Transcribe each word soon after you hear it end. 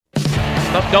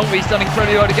McNulty's done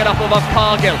incredibly well to get up above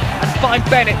Cargill and find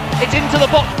Bennett. It's into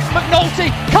the box. McNulty,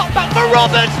 cut back for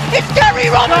Roberts. It's Gary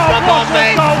Roberts for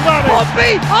Pompey.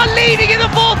 Pompey are leading in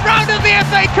the fourth round of the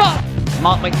FA Cup.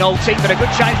 Mark McNulty, but a good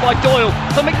chance by Doyle.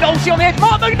 For McNulty on the edge.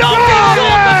 Mark McNulty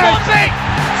scores for Pompey.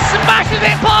 Smashes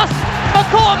it past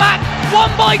McCormack.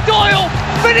 Won by Doyle.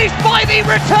 Finished by the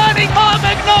returning Mark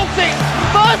McNulty.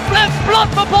 First left blood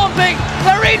for Pompey.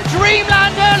 They're in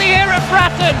dreamland early here at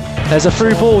Bratton. There's a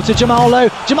through ball to Jamal Lowe.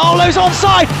 Jamal Lowe's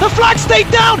onside. The flag stayed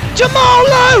down. Jamal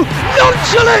Lowe,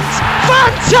 nonchalant,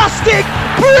 fantastic,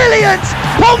 brilliant.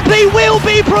 Pompey will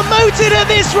be promoted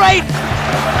at this rate.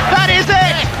 That is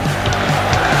it.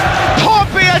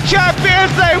 Pompey are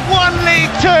champions. They won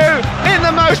League Two in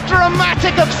the most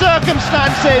dramatic of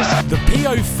circumstances. The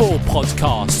PO4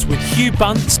 podcast with Hugh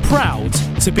Bunce, proud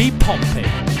to be Pompey.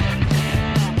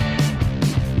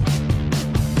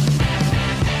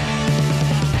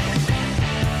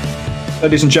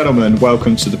 Ladies and gentlemen,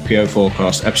 welcome to the PO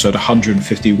Forecast, episode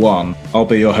 151. I'll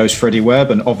be your host, Freddie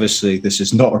Webb, and obviously this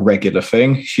is not a regular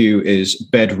thing. Hugh is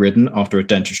bedridden after a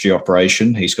dentistry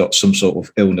operation. He's got some sort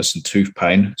of illness and tooth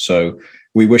pain, so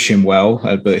we wish him well,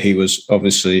 but he was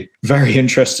obviously very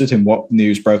interested in what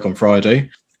news broke on Friday.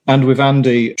 And with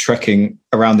Andy trekking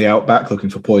around the outback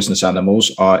looking for poisonous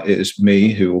animals, it is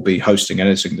me who will be hosting and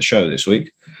editing the show this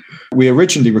week. We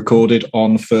originally recorded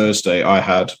on Thursday. I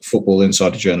had Football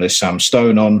Insider journalist Sam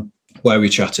Stone on, where we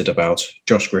chatted about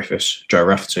Josh Griffiths, Joe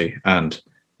Rafferty, and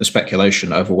the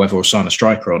speculation over whether we'll sign a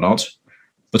striker or not.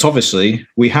 But obviously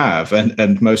we have,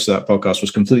 and most of that podcast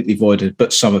was completely voided,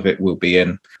 but some of it will be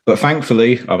in. But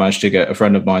thankfully, I managed to get a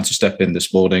friend of mine to step in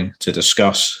this morning to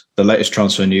discuss the latest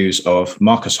transfer news of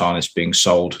Marcus Harness being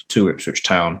sold to Ipswich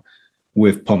Town,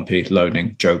 with Pompey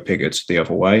loaning Joe Pigott the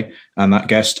other way. And that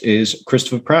guest is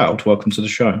Christopher Proud. Welcome to the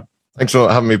show. Thanks for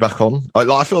having me back on.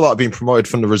 I feel like I've been promoted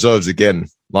from the reserves again.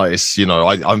 Like, it's,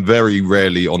 I'm very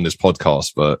rarely on this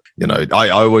podcast, but, I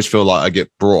always feel like I get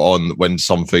brought on when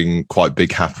something quite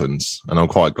big happens, and I'm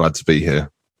quite glad to be here.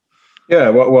 Yeah,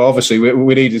 well obviously,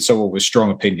 we needed someone with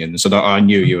strong opinions, and I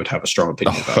knew you would have a strong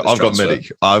opinion about this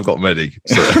I've got many.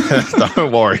 So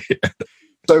don't worry.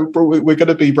 So we're going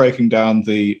to be breaking down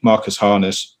the Marcus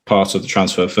Harness part of the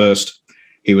transfer first.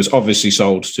 He was obviously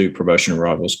sold to promotion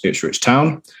rivals Ipswich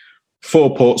Town.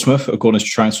 For Portsmouth, according to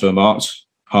Transfermarkt,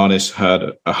 Harness had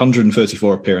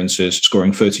 134 appearances,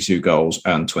 scoring 32 goals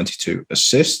and 22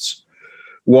 assists.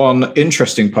 One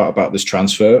interesting part about this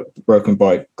transfer, broken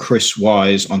by Chris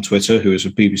Wise on Twitter, who is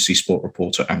a BBC Sport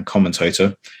reporter and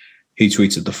commentator. He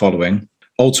tweeted the following: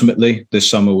 "Ultimately, this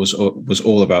summer was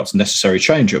all about necessary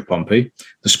change at Pompey.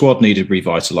 The squad needed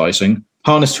revitalising.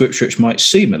 Harness to Ipswich might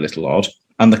seem a little odd,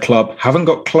 and the club haven't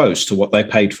got close to what they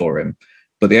paid for him.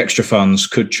 But the extra funds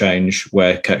could change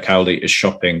where Cowley is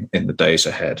shopping in the days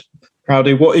ahead."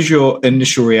 Proudy, what is your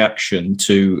initial reaction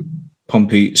to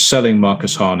Pompey selling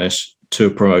Marcus Harness to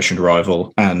a promotion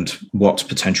rival, and what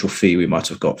potential fee we might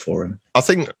have got for him? I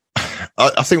think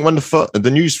when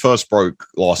the news first broke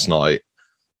last night,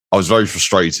 I was very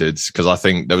frustrated because I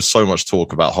think there was so much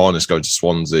talk about Harness going to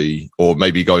Swansea or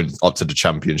maybe going up to the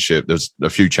Championship. There's a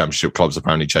few Championship clubs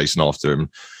apparently chasing after him.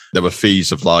 There were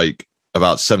fees of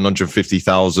about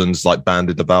 750,000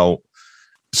 bandied about.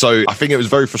 So I think it was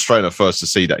very frustrating at first to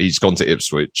see that he's gone to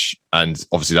Ipswich, and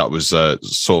obviously that was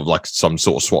sort of like some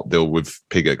sort of swap deal with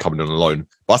Pigott coming on a loan.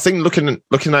 But I think looking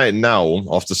at it now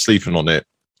after sleeping on it,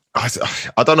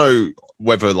 I don't know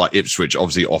whether Ipswich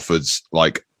obviously offered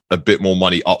a bit more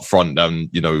money up front than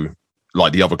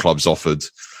the other clubs offered,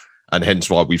 and hence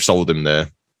why we've sold him there.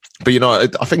 But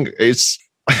I think it's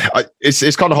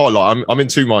kind of hard. I'm in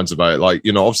two minds about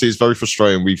it. Obviously it's very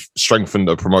frustrating. We've strengthened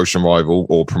a promotion rival,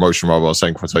 I'm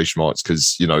saying quotation marks,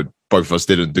 because both of us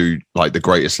didn't do the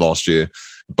greatest last year.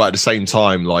 But at the same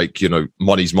time,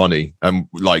 money's money, and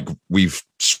we've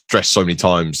stressed so many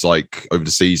times over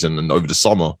the season and over the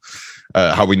summer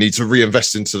how we need to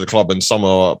reinvest into the club, and some of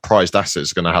our prized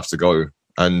assets are going to have to go.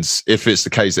 And if it's the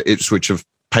case that Ipswich have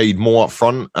paid more up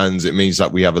front, and it means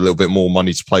that we have a little bit more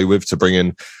money to play with to bring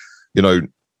in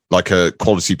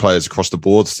quality players across the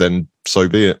board, then so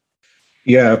be it.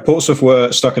 Yeah, Portsmouth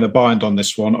were stuck in a bind on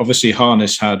this one. Obviously,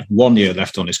 Harness had 1 year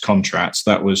left on his contract.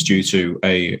 That was due to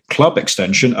a club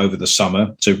extension over the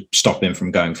summer to stop him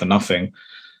from going for nothing.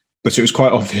 But it was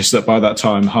quite obvious that by that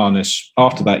time, Harness,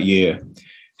 after that year,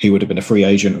 he would have been a free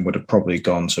agent and would have probably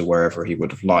gone to wherever he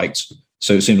would have liked.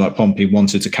 So it seemed like Pompey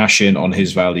wanted to cash in on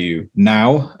his value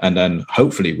now and then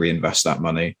hopefully reinvest that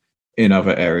money in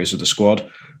other areas of the squad.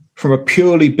 From a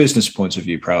purely business point of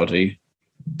view, Proudy,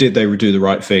 did they do the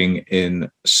right thing in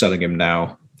selling him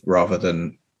now rather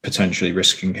than potentially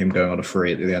risking him going on a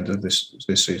free at the end of this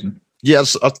season?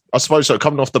 Yes, I suppose so.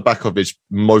 Coming off the back of his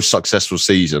most successful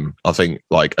season, I think,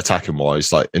 like attacking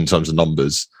wise, like in terms of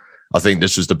numbers, I think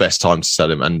this was the best time to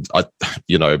sell him. And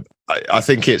I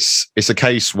think it's a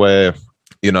case where,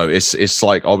 it's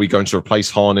like, are we going to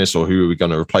replace Harness or who are we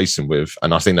going to replace him with?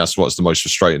 And I think that's what's the most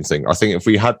frustrating thing. I think if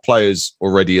we had players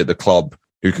already at the club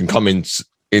who can come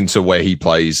into where he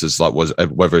plays as like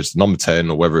whether it's number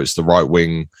 10 or whether it's the right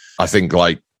wing, I think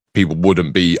like people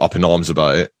wouldn't be up in arms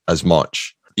about it as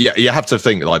much. Yeah, you have to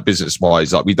think like business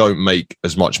wise, like we don't make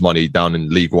as much money down in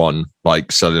League One,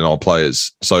 like selling our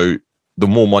players. So the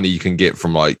more money you can get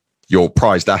from like your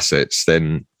prized assets,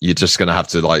 then you're just going to have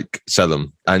to like sell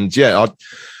them. And yeah,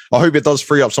 I hope it does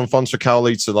free up some funds for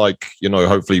Cowley to like,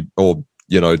 hopefully, or,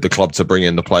 the club to bring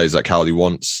in the players that Cowley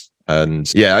wants.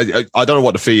 And yeah, I don't know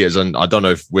what the fee is. And I don't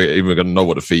know if we're even going to know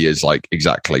what the fee is like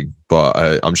exactly, but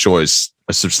I'm sure it's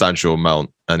a substantial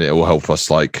amount and it will help us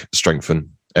like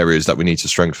strengthen areas that we need to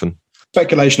strengthen.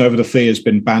 Speculation over the fee has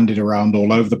been bandied around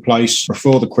all over the place.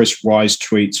 Before the Chris Wise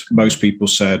tweet, most people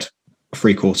said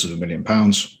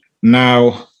 £750,000.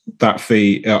 Now that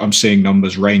fee, I'm seeing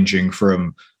numbers ranging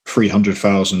from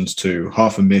 300,000 to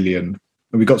 500,000.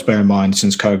 And we've got to bear in mind,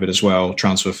 since COVID as well,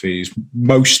 transfer fees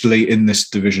mostly in this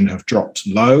division have dropped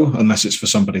low, unless it's for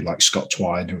somebody like Scott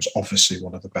Twine, who's obviously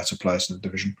one of the better players in the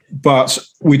division. But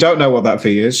we don't know what that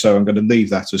fee is, so I'm going to leave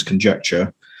that as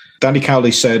conjecture. Danny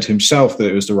Cowley said himself that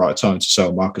it was the right time to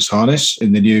sell Marcus Harness.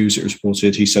 In the news, it was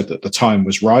reported he said that the time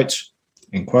was right,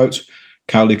 in quote.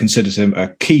 Cowley considered him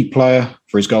a key player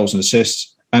for his goals and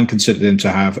assists and considered him to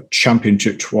have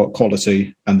championship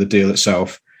quality, and the deal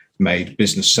itself made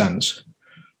business sense.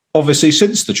 Obviously,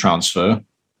 since the transfer,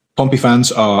 Pompey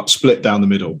fans are split down the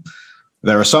middle.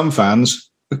 There are some fans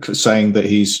saying that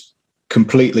he's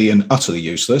completely and utterly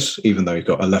useless, even though he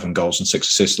got 11 goals and 6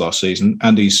 assists last season,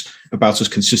 and he's about as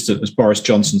consistent as Boris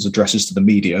Johnson's addresses to the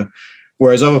media.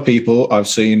 Whereas other people, I've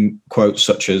seen quotes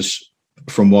such as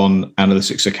from one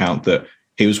analytics account that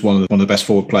he was one of the best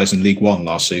forward players in League One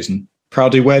last season.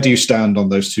 Proudy, where do you stand on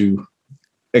those two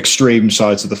extreme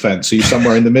sides of the fence? Are you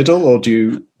somewhere in the middle, or do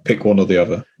you pick one or the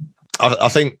other? I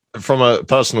think from a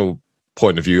personal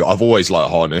point of view, I've always liked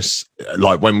Harness.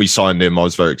 Like when we signed him, I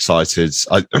was very excited.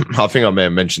 I think I may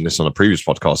have mentioned this on a previous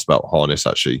podcast about Harness,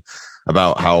 actually,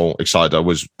 about how excited I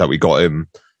was that we got him.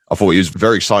 I thought he was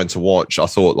very exciting to watch. I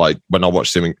thought like when I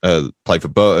watched him play for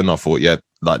Burton, I thought, yeah,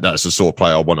 like that's the sort of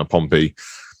player I want at Pompey.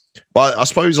 But I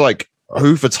suppose like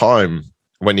over time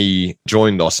when he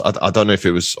joined us, I don't know if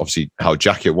it was obviously how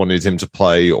Jackett wanted him to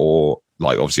play or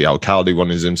like obviously how Cowley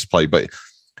wanted him to play, but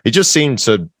he just seemed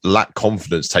to lack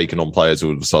confidence taking on players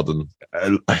all of a sudden.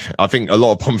 I think a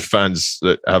lot of Pompey fans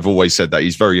that have always said that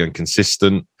he's very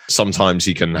inconsistent. Sometimes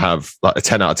he can have like a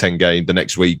 10 out of 10 game. The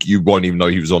next week, you won't even know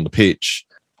he was on the pitch.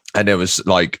 And there was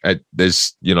like,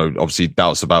 there's, obviously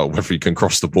doubts about whether he can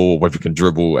cross the ball, whether he can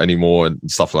dribble anymore and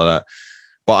stuff like that.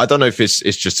 But I don't know if it's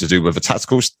just to do with a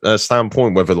tactical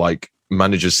standpoint, whether like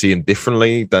managers see him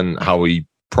differently than how he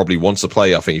probably wants to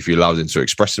play. I think if you allowed him to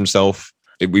express himself,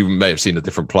 we may have seen a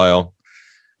different player.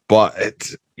 But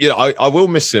I will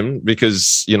miss him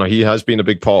because he has been a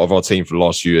big part of our team for the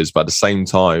last few years. But at the same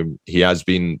time, he has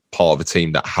been part of a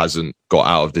team that hasn't got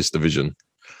out of this division.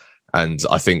 And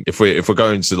I think if we're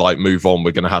going to like move on,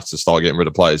 we're going to have to start getting rid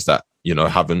of players that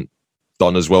haven't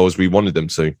done as well as we wanted them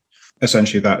to.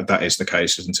 Essentially, that is the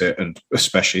case, isn't it? And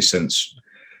especially since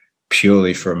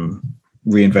purely from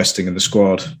reinvesting in the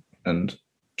squad and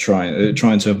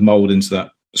trying to mould into that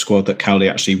squad that Cowley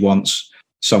actually wants,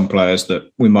 some players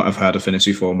that we might have had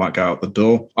affinity for might go out the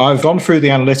door. I've gone through the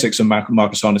analytics of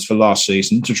Marcus Harness for last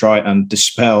season to try and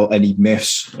dispel any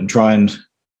myths and try and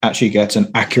actually get an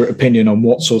accurate opinion on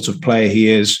what sort of player he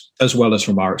is, as well as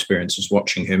from our experiences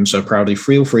watching him. So Proudy,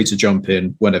 feel free to jump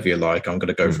in whenever you like. I'm going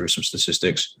to go through some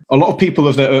statistics. A lot of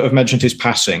people have mentioned his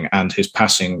passing, and his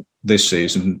passing this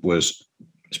season was,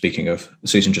 speaking of the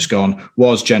season just gone,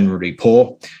 was generally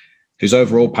poor. His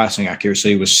overall passing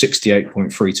accuracy was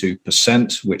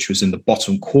 68.32%, which was in the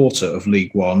bottom quarter of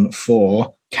League One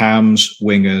for cams,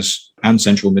 wingers, and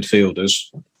central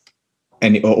midfielders.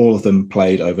 All of them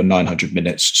played over 900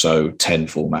 minutes, so 10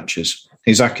 full matches.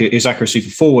 His accuracy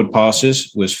for forward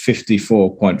passes was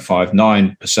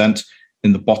 54.59%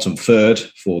 in the bottom third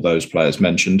for those players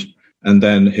mentioned. And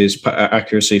then his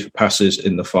accuracy for passes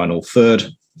in the final third,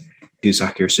 his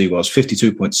accuracy was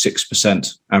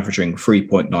 52.6%, averaging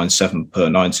 3.97 per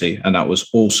 90. And that was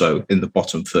also in the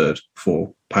bottom third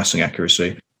for passing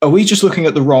accuracy. Are we just looking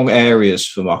at the wrong areas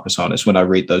for Marcus Harness when I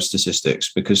read those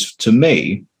statistics? Because to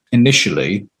me,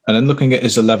 initially, and then looking at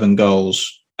his 11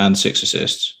 goals and 6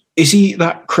 assists, is he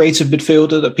that creative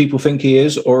midfielder that people think he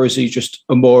is, or is he just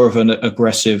a more of an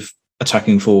aggressive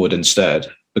attacking forward instead,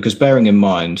 because bearing in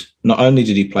mind, not only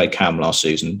did he play Cam last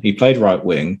season, he played right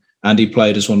wing and he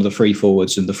played as one of the free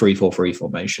forwards in the 3-4-3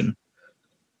 formation.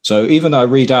 So even though I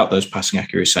read out those passing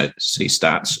accuracy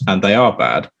stats and they are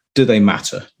bad, do they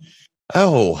matter?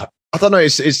 Oh, I don't know.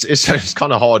 It's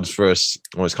kind of hard for us.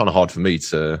 Well, it's kind of hard for me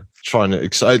to try and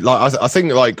excite. Like I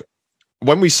think like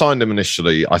when we signed him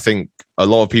initially, I think a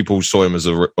lot of people saw him as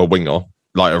a winger,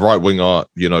 like a right winger.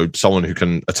 You know, someone who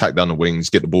can attack down the wings,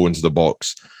 get the ball into the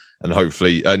box, and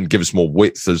hopefully and give us more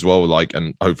width as well. Like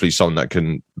and hopefully someone that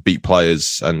can beat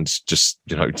players and just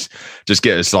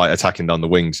get us like attacking down the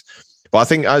wings. But I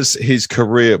think as his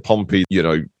career at Pompey,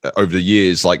 over the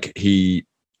years, like he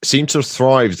seemed to have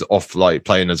thrived off like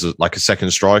playing as a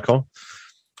second striker.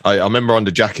 I remember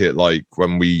under Jacket, like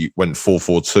when we went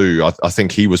 4-4-2, I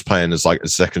think he was playing as like a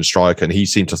second striker and he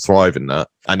seemed to thrive in that.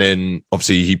 And then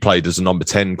obviously he played as a number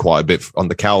 10 quite a bit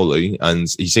under Cowley and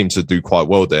he seemed to do quite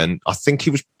well there. And I think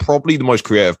he was probably the most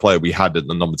creative player we had at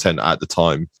the number 10 at the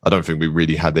time. I don't think we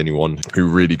really had anyone who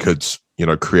really could,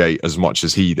 create as much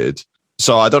as he did.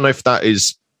 So I don't know if that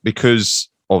is because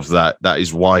of that. That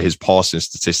is why his passing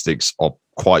statistics are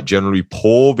quite generally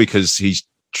poor because he's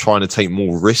trying to take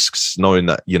more risks, knowing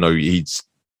that, he's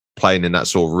playing in that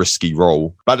sort of risky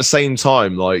role. But at the same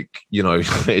time,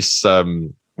 it's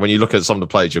when you look at some of the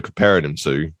players you're comparing him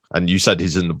to, and you said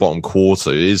he's in the bottom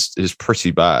quarter, is pretty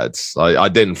bad. I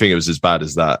didn't think it was as bad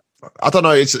as that. I don't know.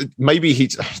 It's maybe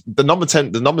the number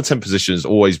 10 position has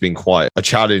always been quite a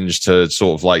challenge to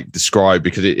sort of like describe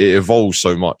because it evolves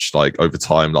so much like over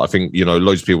time. Like I think,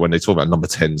 loads of people, when they talk about number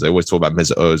 10s, they always talk about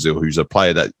Mesut Ozil, who's a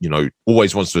player that,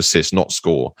 always wants to assist, not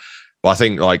score. But I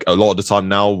think like a lot of the time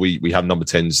now we have number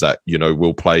 10s that,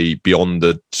 will play beyond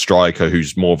the striker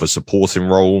who's more of a supporting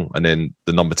role. And then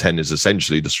the number 10 is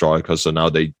essentially the striker. So now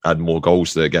they add more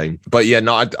goals to their game. But yeah,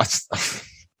 no,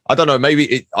 I don't know.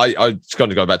 Maybe I'm just going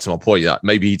to go back to my point that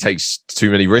maybe he takes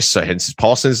too many risks, so hence his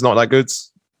passing is not that good.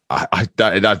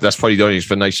 That's probably the only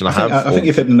explanation I have. I think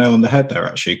you've hit the nail on the head there,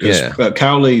 actually, because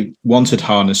Cowley wanted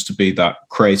Harness to be that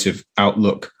creative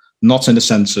outlook, not in the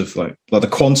sense of like the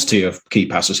quantity of key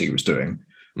passes he was doing,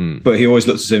 but he always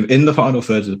looked at him in the final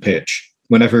third of the pitch,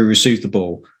 whenever he received the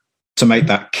ball, to make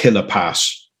that killer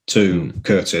pass to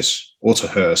Curtis or to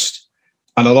Hurst.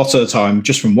 And a lot of the time,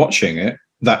 just from watching it,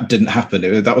 that didn't happen.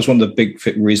 That was one of the big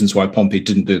reasons why Pompey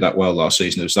didn't do that well last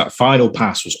season. It was that final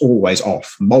pass was always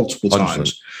off multiple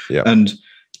times. Yeah. And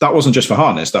that wasn't just for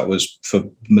Harness. That was for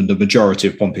the majority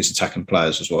of Pompey's attacking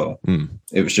players as well.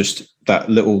 It was just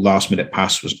that little last minute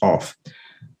pass was off.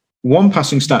 One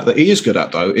passing stat that he is good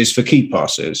at, though, is for key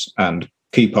passes. And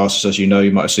key passes, as you know, you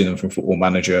might have seen them from Football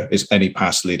Manager, is any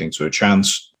pass leading to a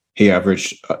chance. He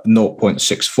averaged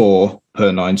 0.64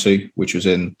 per 90, which was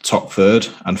in top third.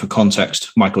 And for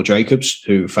context, Michael Jacobs,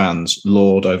 who fans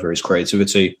laud over his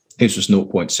creativity, his was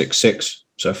 0.66,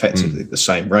 so effectively the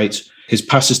same rate. His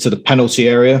passes to the penalty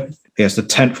area, he has the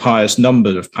 10th highest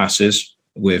number of passes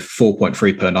with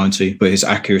 4.3 per 90, but his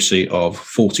accuracy of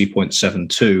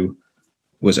 40.72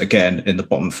 was again in the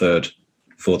bottom third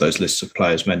for those lists of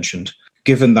players mentioned.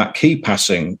 Given that key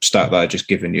passing stat that I just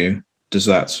given you, does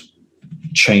that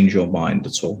change your mind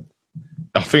at all?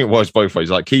 I think it works both ways.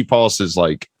 Like key passes,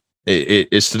 like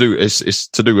it's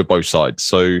to do with both sides.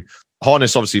 So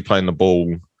Harness obviously playing the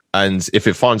ball, and if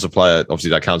it finds a player, obviously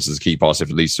that counts as a key pass if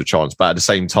it leads to a chance. But at the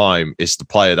same time, it's the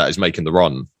player that is making the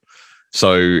run.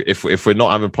 So if we're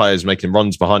not having players making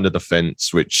runs behind the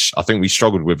defence, which I think we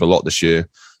struggled with a lot this year,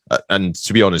 and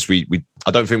to be honest,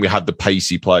 I don't think we had the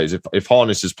pacey players. If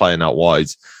Harness is playing out wide,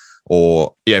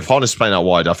 if Harness is playing out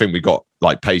wide, I think we got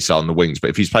like pace out on the wings.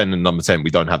 But if he's playing in number 10, we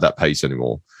don't have that pace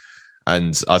anymore.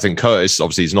 And I think Curtis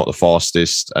obviously is not the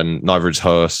fastest, and neither is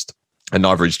Hurst, and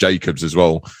neither is Jacobs as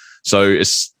well. So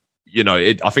it's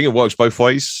I think it works both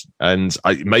ways. And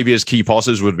maybe his key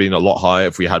passes would have been a lot higher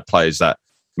if we had players that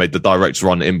made the direct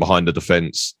run in behind the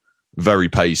defence, very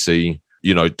pacey,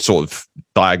 sort of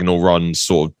diagonal runs,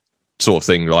 sort of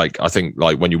thing. Like I think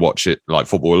like when you watch it like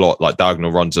football a lot, like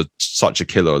diagonal runs are such a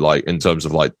killer, like in terms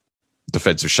of like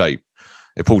defensive shape.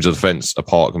 It pulls the defense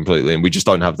apart completely, and we just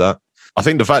don't have that. I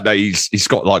think the fact that he's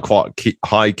got like quite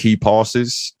high key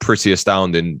passes, pretty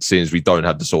astounding, seeing as we don't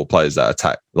have the sort of players that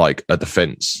attack like a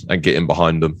defense and get in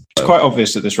behind them. It's quite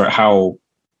obvious at this rate how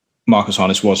Marcus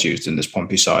Harness was used in this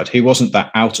Pompey side. He wasn't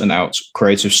that out and out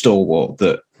creative stalwart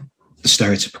that the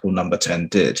stereotypical number 10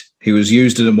 did. He was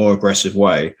used in a more aggressive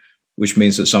way, which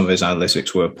means that some of his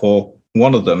analytics were poor.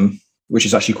 One of them, which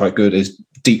is actually quite good, is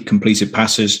deep completed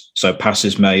passes. So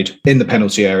passes made in the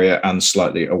penalty area and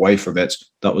slightly away from it.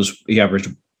 He averaged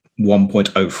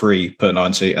 1.03 per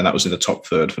 90, and that was in the top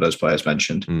third for those players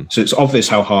mentioned. So it's obvious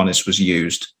how Harness was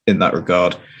used in that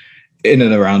regard, in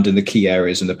and around in the key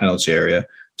areas in the penalty area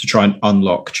to try and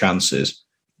unlock chances.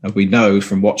 And we know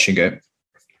from watching it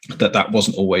that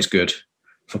wasn't always good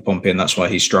for Pompey, and that's why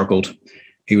he struggled.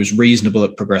 He was reasonable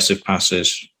at progressive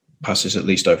passes at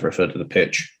least over a third of the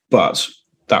pitch, but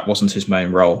that wasn't his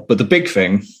main role. But the big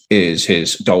thing is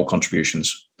his goal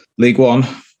contributions. League One,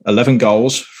 11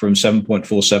 goals from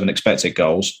 7.47 expected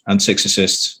goals and 6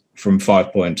 assists from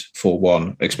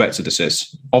 5.41 expected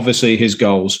assists. Obviously, his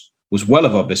goals was well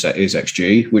above his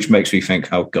XG, which makes me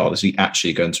think, oh God, is he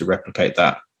actually going to replicate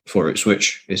that for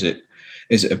Ipswich? Is it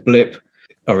a blip?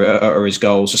 Or his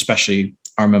goals, especially,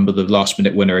 I remember the last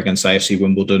minute winner against AFC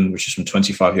Wimbledon, which is from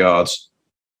 25 yards,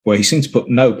 where he seemed to put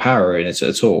no power in it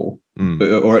at all,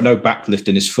 or no backlift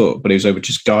in his foot, but he was able to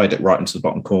just guide it right into the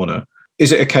bottom corner.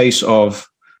 Is it a case of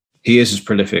he is as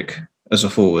prolific as a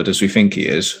forward as we think he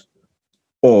is,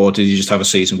 or did he just have a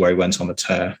season where he went on a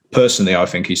tear? Personally, I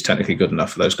think he's technically good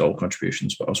enough for those goal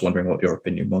contributions, but I was wondering what your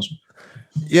opinion was.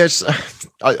 Yes,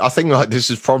 I think like this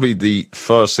is probably the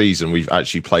first season we've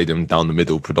actually played him down the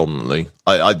middle predominantly.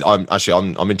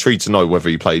 I'm intrigued to know whether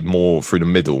he played more through the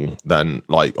middle than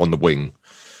like on the wing.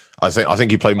 I think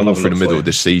he played more through the middle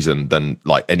this season than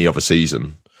like any other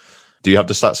season. Do you have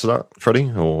the stats for that,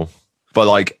 Freddie? But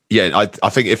like, yeah, I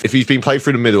think if he's been played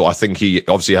through the middle, I think he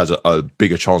obviously has a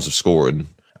bigger chance of scoring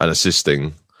and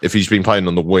assisting. If he's been playing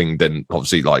on the wing, then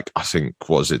obviously, like, I think,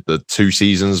 the 2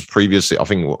 seasons previously, I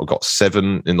think I got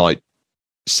 7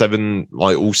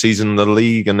 all season in the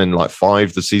league, and then like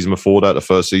 5 the season before that, the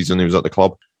first season he was at the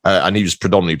club, and he was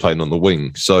predominantly playing on the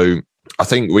wing. So I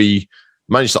think we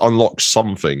managed to unlock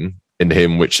something in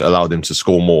him which allowed him to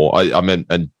score more. I meant,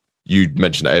 and you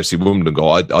mentioned the AFC Wimbledon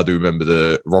goal. I do remember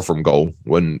the Rotherham goal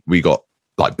when we got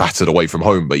like battered away from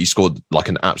home, but he scored like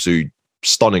an absolute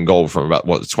stunning goal from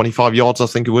about 25 yards, I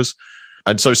think it was.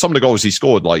 And so some of the goals he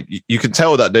scored, like you can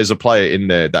tell that there's a player in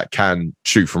there that can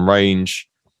shoot from range.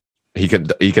 He can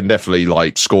definitely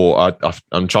like score.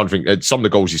 I'm trying to think. Some of the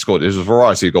goals he scored, there's a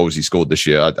variety of goals he scored this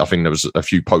year. I think there was a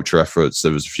few poacher efforts.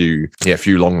 There was a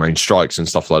few long range strikes and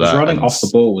stuff like that. His running off the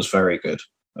ball was very good.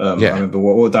 I remember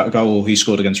what that goal he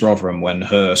scored against Rotherham when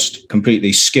Hurst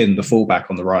completely skinned the fullback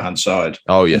on the right-hand side.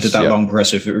 Oh, yes. And did that long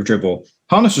progressive dribble.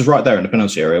 Harness was right there in the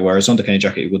penalty area, whereas under Kenny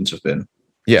Jackett he wouldn't have been.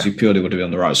 Yeah. He purely would have been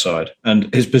on the right side.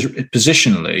 And his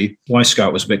positionally,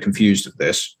 Wyscout was a bit confused of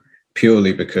this,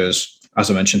 purely because, as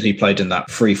I mentioned, he played in that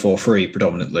 3-4-3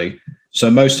 predominantly.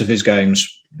 So most of his games,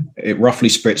 it roughly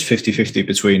splits 50-50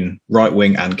 between right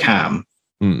wing and cam.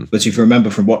 But if you remember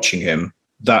from watching him,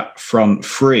 that front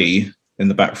three in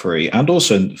the back three, and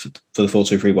also for the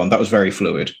 4-2-3-1, that was very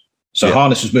fluid. So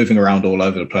Harness was moving around all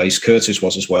over the place. Curtis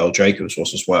was as well. Jacobs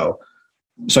was as well.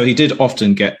 So he did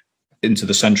often get into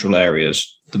the central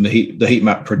areas. The heat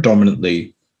map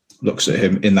predominantly looks at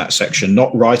him in that section,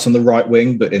 not right on the right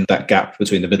wing, but in that gap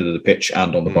between the middle of the pitch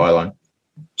and on the byline.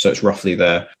 So it's roughly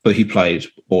there. But he played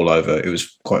all over. It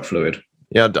was quite fluid.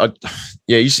 Yeah,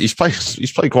 he's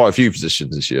played quite a few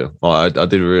positions this year. I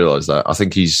didn't realise that. I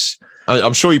think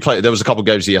I'm sure he played. There was a couple of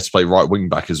games he had to play right wing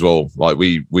back as well. Like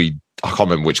I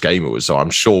can't remember which game it was. So I'm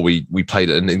sure we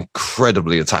played an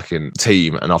incredibly attacking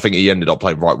team, and I think he ended up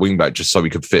playing right wing back just so we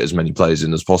could fit as many players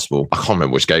in as possible. I can't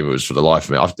remember which game it was for the life of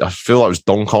me. I feel like it was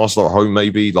Doncaster at home,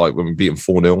 maybe, like when we beat him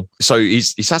 4-0. So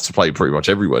he's had to play pretty much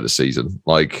everywhere this season.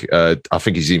 Like I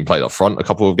think he's even played up front a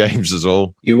couple of games as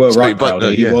well. You were right,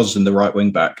 but he was in the right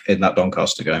wing back in that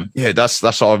Doncaster game. Yeah, that's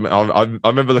what I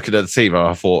remember looking at the team and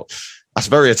I thought, that's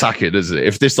very attacking, isn't it?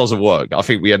 If this doesn't work, I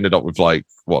think we ended up with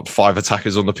 5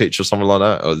 attackers on the pitch or something like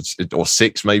that, or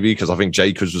 6 maybe, because I think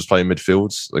Jacobs was playing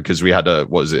midfield because we had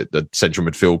the central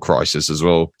midfield crisis as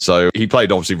well. So he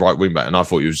played obviously right wing back, and I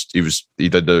thought he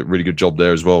did a really good job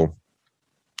there as well.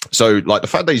 So like the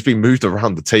fact that he's been moved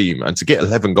around the team and to get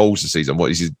 11 goals this season, what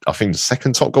is he? I think the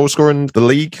second top goal scorer in the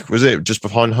league, was it just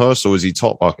behind Hurst, or was he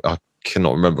top? I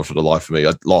cannot remember for the life of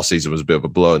me. Last season was a bit of a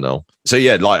blur now. So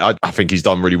yeah, like I think he's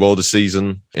done really well this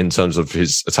season in terms of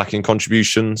his attacking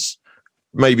contributions.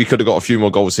 Maybe could have got a few more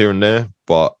goals here and there,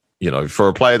 but for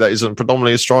a player that isn't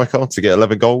predominantly a striker, to get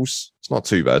 11 goals, it's not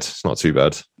too bad.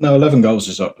 No, 11 goals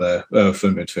is up there for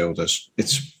midfielders.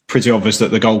 It's pretty obvious that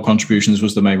the goal contributions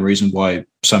was the main reason why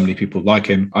so many people like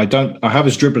him. I have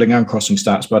his dribbling and crossing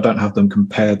stats, but I don't have them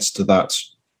compared to that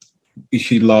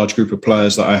large group of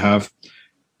players that I have.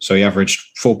 So he averaged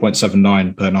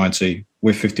 4.79 per 90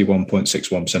 with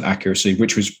 51.61% accuracy,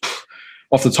 which was,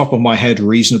 off the top of my head,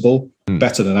 reasonable,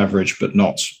 better than average, but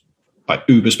not like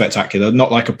uber spectacular,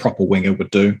 not like a proper winger would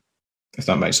do, if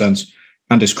that makes sense.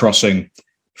 And his crossing,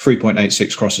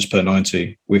 3.86 crosses per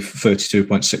 90 with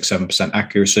 32.67%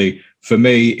 accuracy. For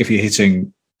me, if you're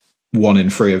hitting 1 in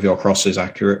 3 of your crosses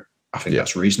accurate, I think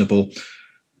that's reasonable.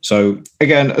 So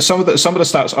again, some of the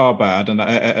stats are bad, and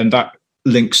that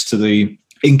links to the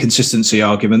inconsistency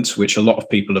argument, which a lot of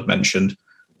people have mentioned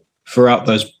throughout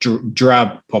those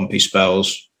drab Pompey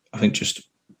spells. I think just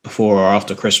before or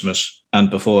after Christmas and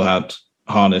beforehand,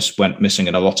 Harness went missing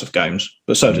in a lot of games,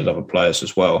 but so did other players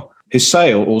as well. His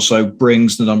sale also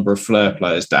brings the number of flair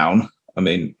players down. I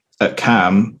mean, at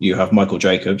Cam, you have Michael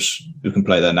Jacobs, who can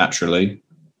play there naturally,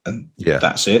 and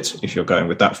that's it, if you're going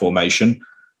with that formation.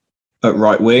 At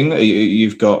right wing,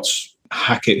 you've got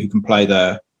Hackett, who can play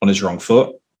there on his wrong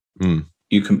foot.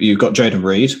 You've got Jayden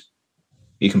Reed.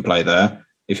 He can play there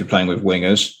if you're playing with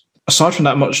wingers. Aside from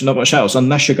that, not much else.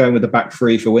 Unless you're going with the back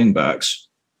three for wing backs,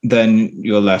 then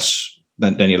you're less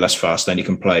fast. Then you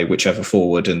can play whichever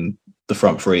forward in the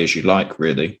front three as you like,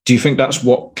 really. Do you think that's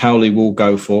what Cowley will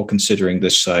go for, considering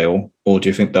this sale? Or do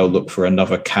you think they'll look for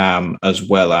another Cam as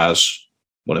well as,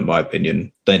 well, in my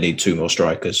opinion, they need 2 more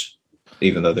strikers,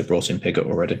 even though they brought in Piggott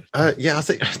already? I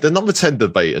think the number 10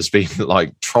 debate has been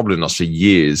like troubling us for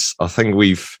years. I think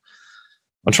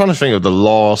I'm trying to think of the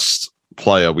last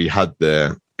player we had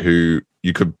there who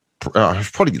you could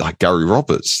probably like Gary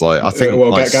Roberts. Like I think,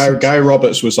 Gary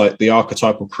Roberts was like the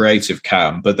archetypal creative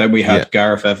Cam, but then we had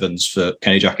Gareth Evans for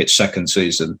Kenny Jackett's second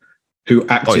season, who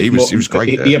acted. He was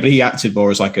great. But he acted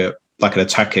more as like an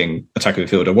attacking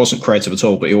midfielder. Wasn't creative at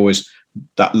all, but he always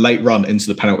that late run into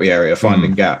the penalty area,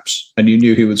 finding gaps, and you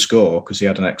knew he would score because he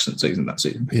had an excellent season that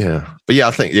season. Yeah, but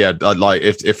I think like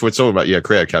if we're talking about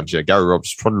creative Cams, Gary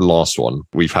Roberts probably the last one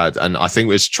we've had, and I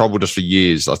think it's troubled us for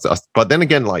years. But then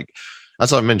again, like,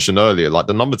 as I mentioned earlier, like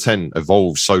the number 10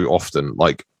 evolves so often.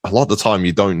 Like a lot of the time,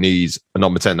 you don't need a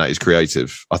number 10 that is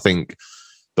creative. I think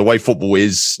the way football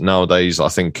is nowadays, I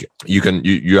think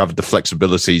you have the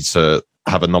flexibility to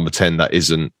have a number 10 that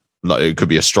isn't like, it could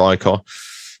be a striker.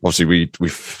 Obviously,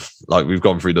 we've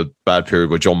gone through the bad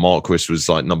period where John Marquis was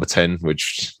like number 10,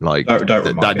 which like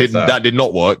that did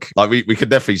not work. Like we could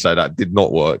definitely say that did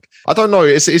not work. I don't know.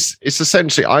 It's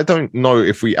essentially, I don't know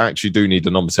if we actually do need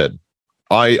a number 10.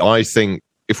 I think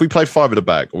if we play 5 at the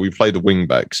back or we play the wing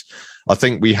backs, I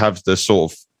think we have the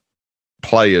sort of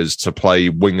players to play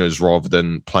wingers rather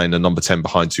than playing a number 10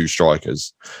 behind 2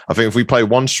 strikers. I think if we play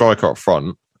 1 striker up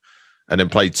front and then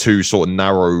play 2 sort of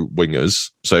narrow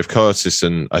wingers, so if Curtis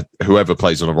and whoever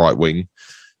plays on the right wing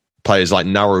plays like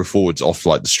narrow forwards off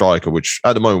like the striker, which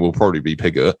at the moment will probably be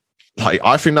Piggott, like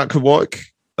I think that could work.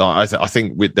 I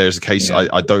think there's a case.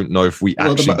 I don't know if we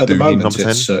actually do need number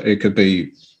 10. It could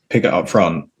be Piggott up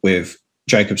front with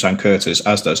Jacobs and Curtis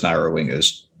as those narrow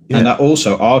wingers. Yeah. And that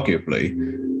also arguably,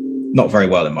 not very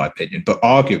well in my opinion, but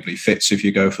arguably fits if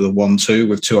you go for the 1-2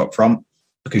 with 2 up front,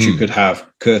 because you could have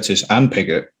Curtis and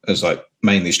Piggott as like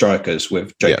mainly strikers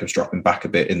with Jacobs dropping back a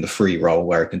bit in the free role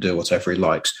where he can do whatever he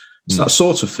likes. So that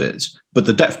sort of fits. But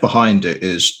the depth behind it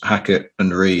is Hackett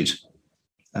and Reed.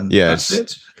 And that's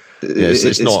it.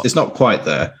 It's not quite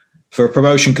there. For a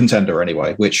promotion contender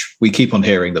anyway, which we keep on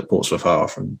hearing that Portsmouth are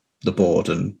from the board,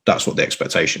 and that's what the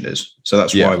expectation is. So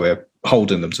that's why we're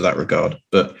holding them to that regard.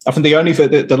 But I think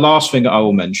the last thing that I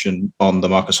will mention on the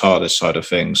Marcus Harness side of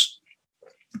things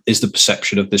is the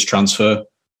perception of this transfer.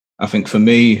 I think for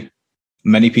me,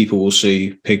 many people will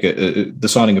see Piggott, the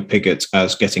signing of Piggott,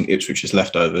 as getting Ipswich's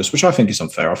leftovers, which I think is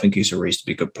unfair. I think he's a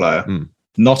reasonably good player.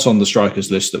 Not on the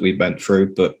strikers list that we went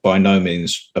through, but by no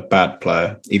means a bad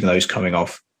player, even though he's coming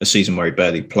off a season where he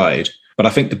barely played. But I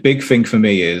think the big thing for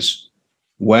me is,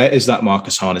 where is that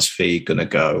Marcus Harness fee going to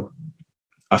go?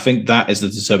 I think that is the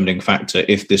determining factor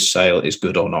if this sale is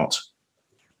good or not.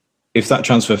 If that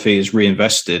transfer fee is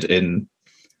reinvested in,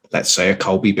 let's say, a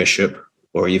Colby Bishop,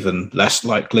 or even less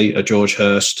likely a George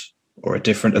Hurst or a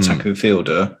different attacking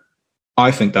fielder,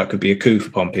 I think that could be a coup for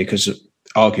Pompey, because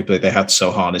arguably they had to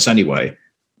sell Harness anyway.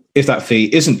 If that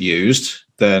fee isn't used,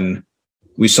 then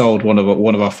we sold one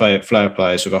of our flair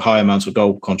players with a high amount of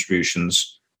goal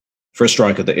contributions for a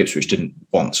striker that Ipswich didn't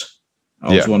want.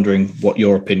 I was wondering what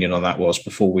your opinion on that was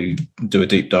before we do a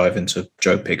deep dive into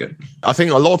Joe Piggott. I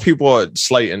think a lot of people are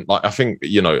slating, like, I think,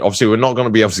 obviously we're not going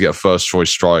to be able to get a first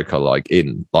choice striker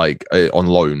on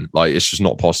loan. Like, it's just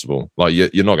not possible. Like,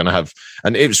 you're not going to have,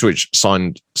 and Ipswich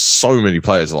signed so many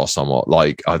players last summer.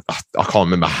 Like, I can't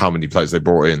remember how many players they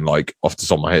brought in, like, off the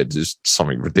top of my head. It's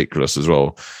something ridiculous as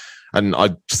well. And I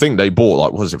think they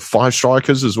bought 5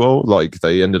 strikers as well. Like,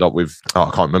 they ended up with,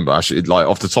 I can't remember actually. Like,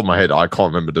 off the top of my head, I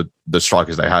can't remember the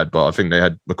strikers they had, but I think they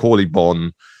had Macaulay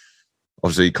Bonne.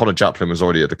 Obviously, Connor Chaplin was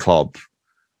already at the club,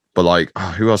 but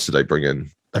who else did they bring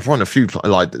in? They've run a few.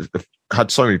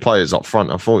 had so many players up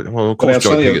front. I thought, well, of But course,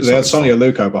 they had Sonny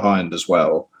Aluko behind as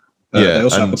well. They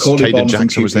also had Macaulay Bonne from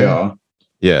QPR.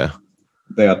 Yeah.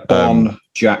 They had Bonne,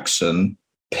 Jackson,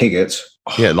 Piggott.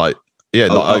 Yeah,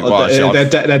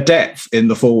 their depth in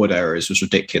the forward areas was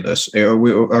ridiculous. I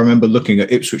remember looking at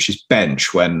Ipswich's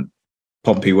bench when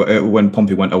Pompey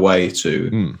went away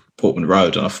to Portman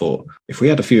Road, and I thought, if we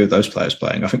had a few of those players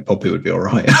playing, I think Pompey would be all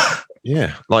right.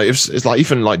 Yeah, like it's like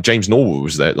even like James Norwood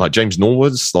was there. Like James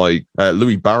Norwood's like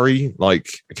Louis Barry like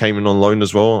came in on loan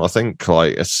as well. I think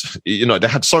like they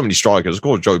had so many strikers. Of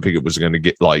course, Joe Piggott was going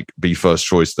to be first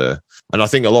choice there, and I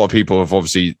think a lot of people have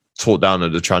obviously talked down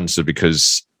at the transfer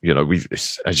because we've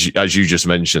as you just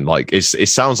mentioned, like it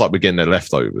sounds like we're getting their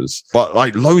leftovers, but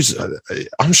like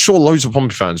I'm sure loads of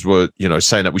Pompey fans were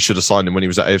saying that we should have signed him when he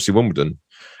was at AFC Wimbledon,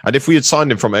 and if we had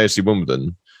signed him from AFC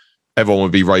Wimbledon, everyone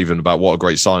would be raving about what a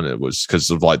great signing it was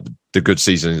because of like the good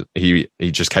season he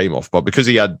just came off. But because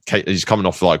he's coming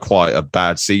off like quite a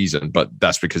bad season, but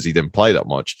that's because he didn't play that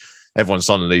much. Everyone's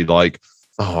suddenly like,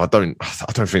 oh, I don't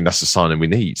think that's the signing we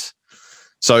need.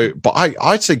 So, but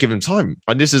I'd say give him time.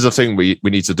 And this is a thing we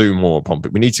need to do more, Pompey.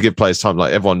 We need to give players time.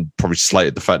 Like everyone probably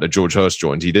slated the fact that George Hurst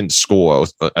joined. He didn't score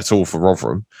at all for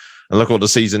Rotherham. And look what the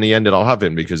season he ended up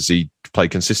having because he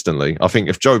played consistently. I think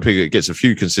if Joe Piggott gets a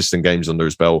few consistent games under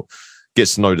his belt,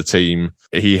 gets to know the team,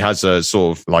 he has a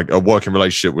sort of like a working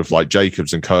relationship with like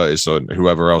Jacobs and Curtis or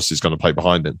whoever else is going to play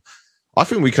behind him, I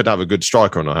think we could have a good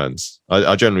striker on our hands.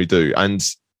 I generally do. And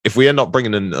if we end up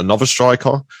bringing in another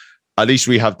striker, at least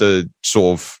we have the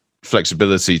sort of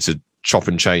flexibility to chop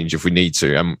and change if we need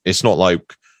to. And it's not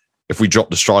like if we drop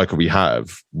the striker we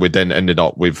have, we're then ended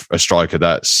up with a striker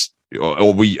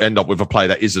or we end up with a player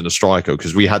that isn't a striker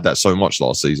because we had that so much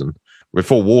last season.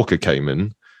 Before Walker came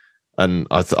in, and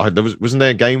wasn't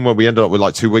there a game where we ended up with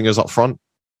like two wingers up front?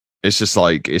 It's just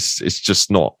like it's just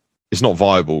not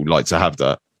viable like to have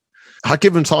that. I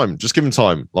give him time. Just give him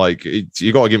time. Like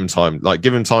you got to give him time. Like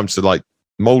give him time to like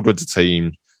mold with the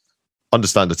team,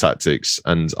 understand the tactics,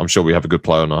 and I'm sure we have a good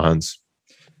player on our hands.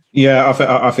 Yeah,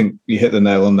 I think you hit the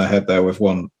nail on the head there with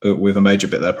a major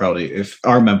bit there, Proudy. If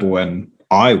I remember when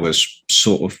I was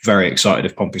sort of very excited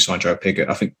if Pompey signed Joe Piggott,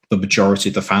 I think the majority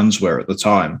of the fans were at the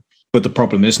time. But the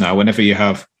problem is now, whenever you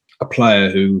have a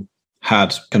player who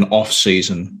had an off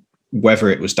season, whether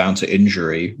it was down to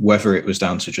injury, whether it was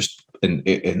down to just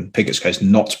in Piggott's case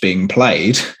not being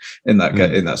played in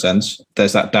that sense,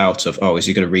 there's that doubt of, is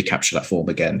he going to recapture that form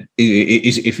again?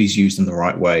 If he's used in the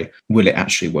right way, will it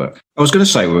actually work? I was going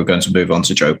to say we were going to move on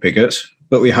to Joe Piggott,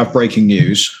 but we have breaking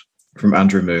news from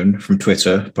Andrew Moon from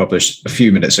Twitter, published a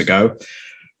few minutes ago,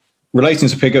 relating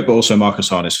to Piggott, but also Marcus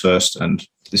Harness first, and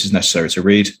this is necessary to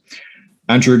read.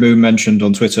 Andrew Moon mentioned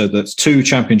on Twitter that 2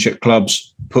 championship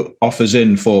clubs put offers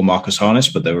in for Marcus Harness,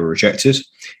 but they were rejected,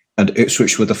 and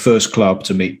Ipswich were the first club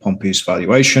to meet Pompey's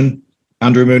valuation.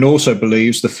 Andrew Moon also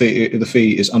believes the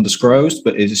fee is undisclosed,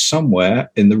 but it is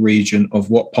somewhere in the region of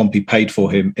what Pompey paid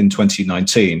for him in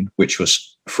 2019, which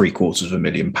was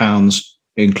 £750,000,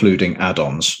 including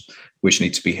add-ons, which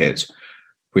need to be hit.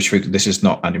 This is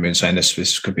not Andrew Moon saying this.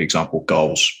 This could be example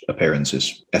goals,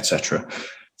 appearances, etc.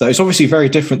 That is obviously very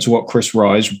different to what Chris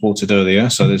Rise reported earlier.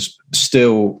 So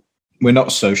we're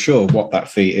not so sure what that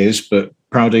fee is. But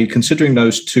Proudy, considering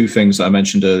those 2 things that I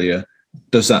mentioned earlier,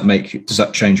 does that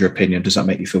change your opinion? Does that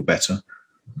make you feel better?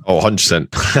 Oh, 100%.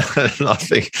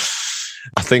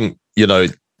 I think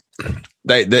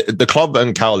the club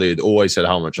and Cowley had always said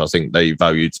how much I think they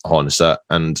valued Harness at,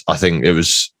 and I think it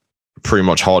was pretty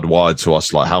much hardwired to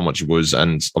us, like how much it was.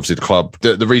 And obviously the club,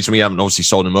 the reason we haven't obviously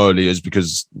sold him earlier is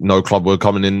because no club were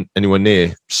coming in anywhere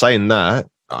near. Saying that,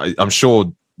 I'm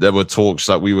sure there were talks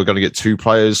that we were going to get 2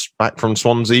 players back from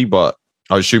Swansea, but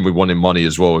I assume we wanted money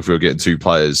as well if we were getting 2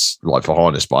 players like for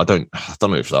Harness. But I don't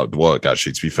know if that would work,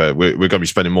 actually, to be fair. We're going to be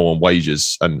spending more on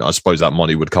wages, and I suppose that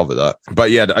money would cover that.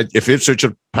 But yeah, if Ipswich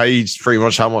had paid pretty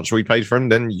much how much we paid for him,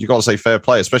 then you got to say fair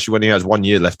play, especially when he has 1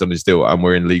 year left on his deal and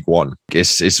we're in League One.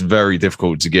 It's very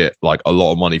difficult to get like a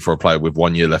lot of money for a player with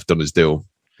 1 year left on his deal.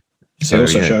 So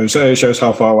it also shows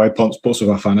how far away Portsmouth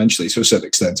are financially, to a certain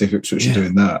extent, if Ipswich are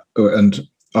doing that, and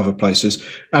other places.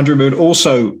 Andrew Moon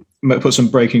also put some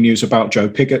breaking news about Joe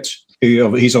Piggott.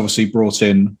 He's obviously brought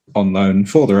in on loan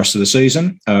for the rest of the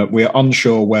season. We are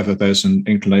unsure whether there's an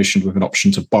inclination with an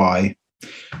option to buy.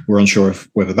 We're unsure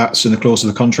whether that's in the clause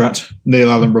of the contract.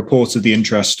 Neil Allen reported the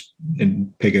interest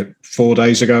in Piggott 4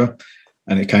 days ago,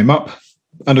 and it came up.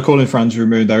 And according to Andrew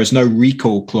Moon, there is no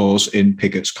recall clause in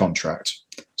Piggott's contract,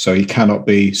 so he cannot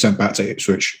be sent back to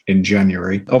Ipswich in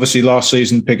January. Obviously, last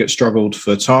season, Piggott struggled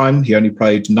for time. He only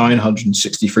played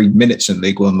 963 minutes in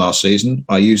League One last season.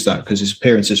 I use that because his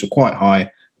appearances were quite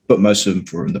high, but most of them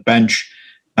were on the bench,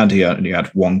 and he only had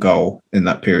one goal in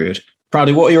that period.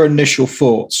 Proudy, what are your initial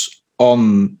thoughts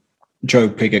on Joe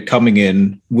Pigott coming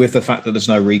in with the fact that there's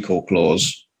no recall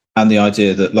clause and the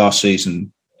idea that last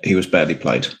season he was barely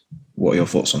played? What are your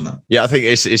thoughts on that? Yeah, I think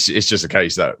it's just a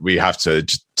case that we have to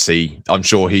see. I'm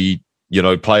sure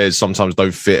players sometimes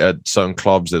don't fit at certain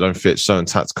clubs. They don't fit certain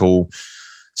tactical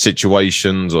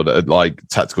situations or like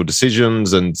tactical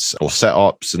decisions or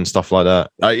setups and stuff like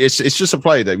that. It's just a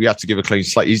player that we have to give a clean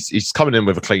slate. He's coming in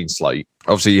with a clean slate.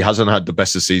 Obviously, he hasn't had the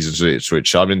best of seasons at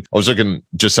Ipswich. I mean, I was looking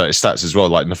just at his stats as well.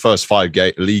 Like in the first 5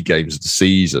 league games of the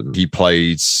season, he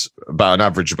played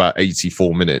about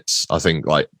 84 minutes, I think,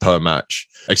 like per match,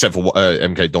 except for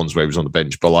MK Dons where he was on the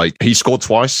bench. But like he scored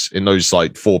twice in those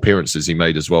like 4 appearances he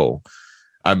made as well.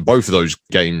 And both of those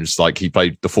games, like he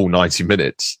played the full 90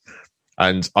 minutes.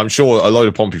 And I'm sure a load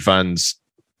of Pompey fans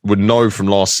would know from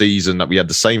last season that we had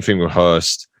the same thing with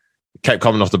Hurst. Kept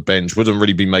coming off the bench, wouldn't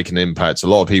really be making an impact. A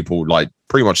lot of people like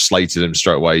pretty much slated him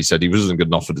straight away. He said he wasn't good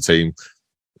enough for the team.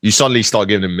 You suddenly start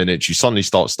giving him minutes. You suddenly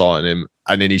start starting him.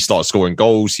 And then he starts scoring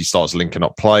goals. He starts linking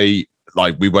up play.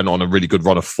 Like we went on a really good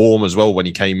run of form as well when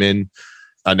he came in.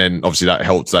 And then obviously that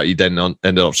helped that he then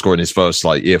ended up scoring his first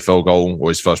like EFL goal or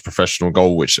his first professional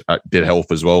goal, which did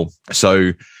help as well.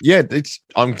 So yeah,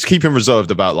 I'm keeping reserved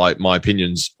about like my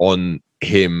opinions on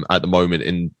him at the moment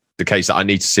in the case that I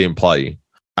need to see him play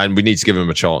and we need to give him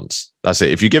a chance. That's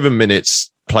it. If you give him minutes,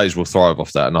 players will thrive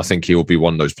off that. And I think he will be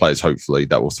one of those players, hopefully,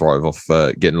 that will thrive off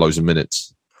getting loads of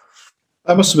minutes.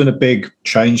 That must have been a big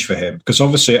change for him because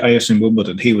obviously at AFC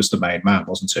Wimbledon, he was the main man,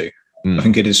 wasn't he? I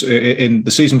think it is in the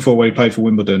season 4 where he played for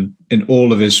Wimbledon, in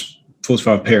all of his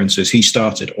 45 appearances, he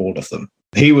started all of them.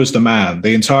 He was the man.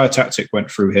 The entire tactic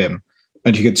went through him.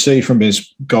 And you could see from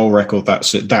his goal record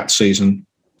that season,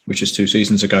 which is 2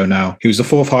 seasons ago now, he was the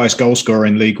 4th highest goal scorer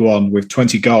in League One with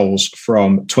 20 goals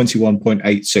from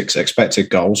 21.86 expected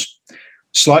goals.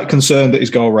 Slight concern that his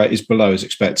goal rate is below as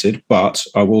expected, but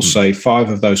I will say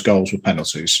 5 of those goals were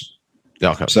penalties.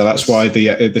 Yeah, okay. So that's why the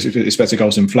expected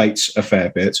goals inflates a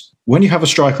fair bit. When you have a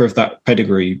striker of that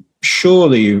pedigree,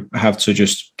 surely you have to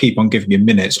just keep on giving him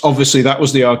minutes. Obviously, that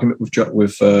was the argument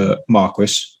with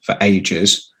Marquis for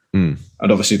ages. And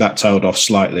obviously that tailed off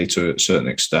slightly to a certain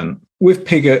extent. With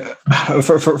Pigott,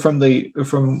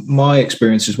 from my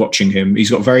experiences watching him, he's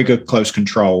got very good close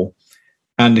control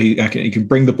and he can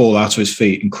bring the ball out of his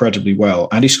feet incredibly well.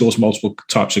 And he scores multiple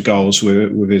types of goals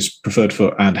with his preferred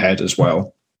foot and head as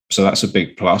well. So that's a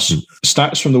big plus.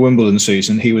 Stats from the Wimbledon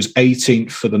season, he was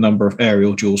 18th for the number of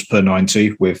aerial duels per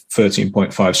 90 with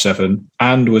 13.57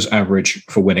 and was average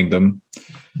for winning them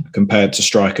compared to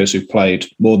strikers who played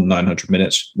more than 900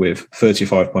 minutes with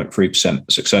 35.3%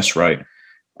 success rate.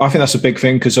 I think that's a big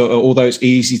thing because although it's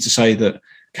easy to say that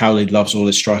Cowley loves all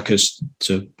his strikers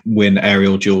to win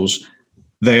aerial duels,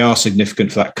 they are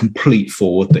significant for that complete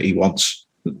forward that he wants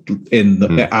in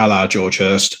the a la George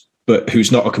Hurst, but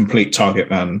who's not a complete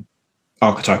target man,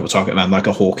 archetypal target man like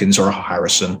a Hawkins or a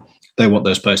Harrison. They want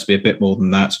those players to be a bit more than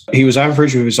that. He was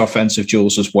average with his offensive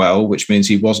duels as well, which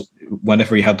means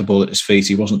whenever he had the ball at his feet,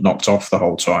 he wasn't knocked off the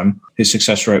whole time. His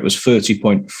success rate was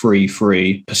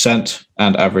 30.33%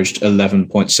 and averaged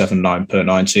 11.79 per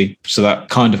 90. So that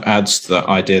kind of adds to that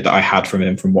idea that I had from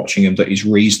him from watching him, that he's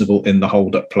reasonable in the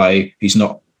hold-up play. He's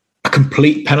not a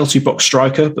complete penalty box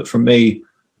striker, but for me,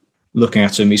 looking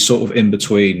at him, he's sort of in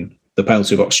between the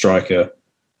penalty box striker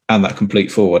and that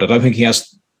complete forward. I don't think he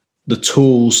has the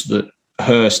tools that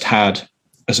Hurst had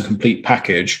as a complete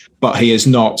package, but he is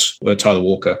not Tyler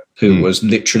Walker, who was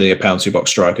literally a penalty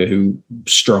box striker who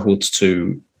struggled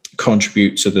to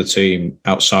contribute to the team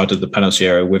outside of the penalty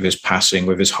area with his passing,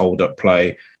 with his hold-up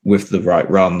play, with the right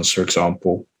runs, for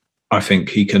example. I think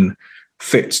he can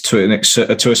fit to a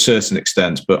certain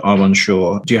extent, but I'm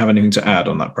unsure. Do you have anything to add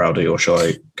on that, Proudy, or shall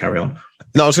I carry on?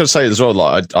 No, I was going to say as well,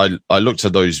 like I looked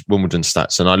at those Wimbledon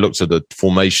stats and I looked at the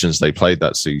formations they played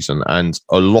that season, and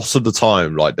a lot of the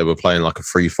time, like they were playing like a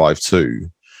 3-5-2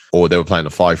 or they were playing a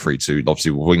 5-3-2,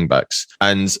 obviously with wing backs.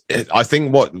 And I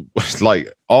think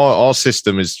like our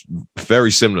system is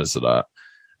very similar to that.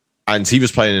 And he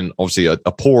was playing in obviously a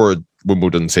poorer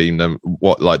Wimbledon team than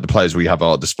what like the players we have at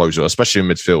our disposal, especially in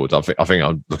midfield. I think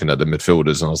I'm looking at the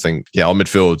midfielders and I think, yeah, our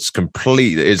midfield's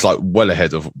completely is like well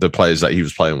ahead of the players that he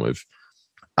was playing with.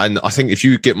 And I think if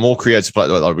you get more creative players,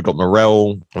 like we've got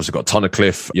Morel, also got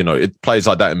Tunnicliffe, it plays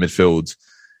like that in midfield.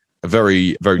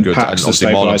 Very, very good. And obviously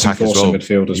stabilising force in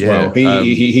midfield as well.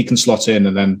 He can slot in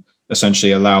and then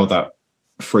essentially allow that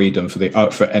freedom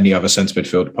for any other centre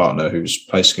midfield partner who's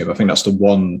placing him. I think that's the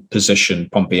one position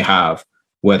Pompey have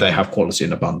where they have quality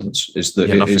in abundance is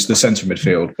the centre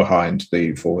midfield behind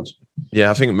the forwards. Yeah,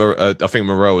 I think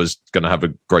Morel is going to have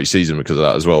a great season because of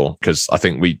that as well. Because I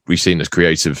think we've seen his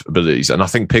creative abilities, and I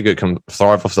think Pigott can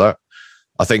thrive off that.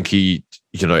 I think he,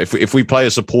 if we play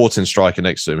a supporting striker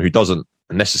next to him who doesn't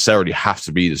necessarily have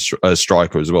to be the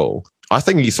striker as well, I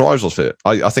think he thrives off it.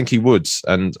 I think he would.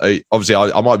 And obviously,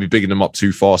 I might be bigging him up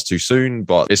too fast, too soon,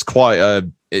 but it's quite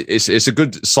it's a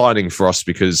good signing for us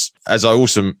because, as I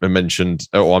also mentioned,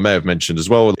 or I may have mentioned as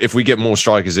well, if we get more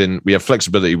strikers in, we have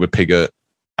flexibility with Pigott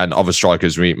and other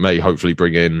strikers we may hopefully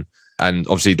bring in. And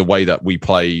obviously, the way that we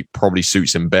play probably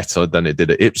suits him better than it did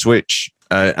at Ipswich.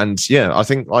 And yeah, I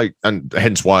think and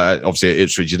hence why obviously at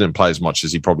Ipswich he didn't play as much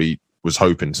as he probably was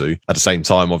hoping to. At the same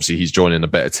time, obviously he's joining a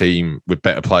better team with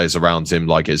better players around him.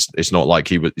 Like it's not like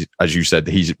he was, as you said,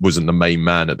 he wasn't the main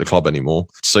man at the club anymore.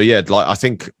 So yeah, I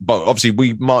think, but obviously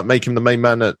we might make him the main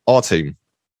man at our team,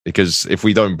 because if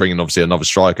we don't bring in obviously another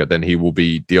striker, then he will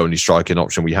be the only striking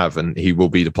option we have, and he will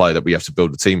be the player that we have to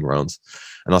build the team around.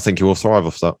 And I think he will thrive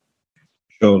off that.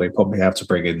 Surely, probably have to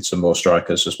bring in some more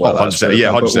strikers as well. 100%,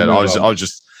 yeah, 100%. I was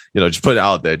just, just put it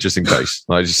out there just in case.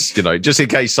 Just in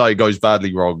case something goes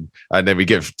badly wrong, and then we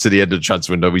get to the end of the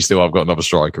transfer window, we still have got another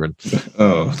striker in.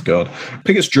 Oh God,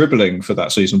 Pigott's dribbling for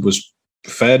that season was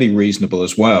fairly reasonable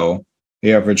as well.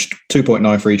 He averaged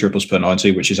 2.93 dribbles per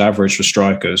 90, which is average for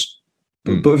strikers.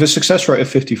 But with a success rate of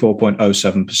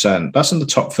 54.07%, that's in the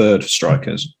top third for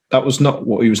strikers. That was not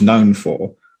what he was known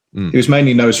for. He was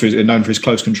mainly known for his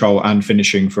close control and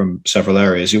finishing from several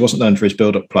areas. He wasn't known for his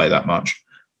build-up play that much.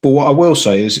 But what I will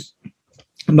say is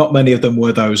not many of them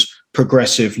were those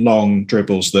progressive long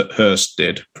dribbles that Hurst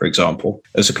did, for example.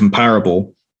 As a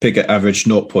comparable, Pigott averaged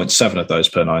 0.7 of those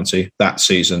per 90 that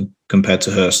season compared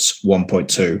to Hurst's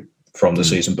 1.2 from the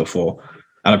season before.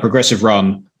 And a progressive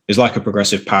run is like a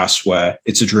progressive pass where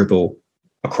it's a dribble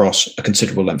across a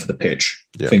considerable length of the pitch.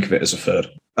 Yeah. Think of it as a third.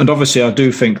 And obviously I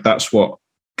do think that's what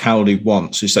Cowley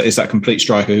wants, is that complete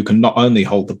striker who can not only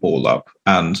hold the ball up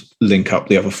and link up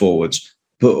the other forwards,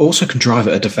 but also can drive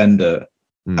at a defender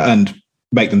and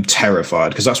make them terrified,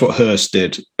 because that's what Hurst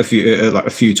did a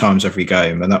few times every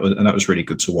game, and that was really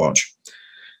good to watch.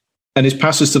 And his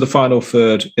passes to the final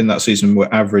third in that season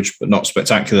were average but not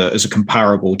spectacular. As a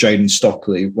comparable, Jayden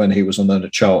Stockley, when he was on loan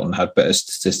at Charlton, had better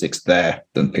statistics there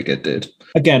than Pigott did.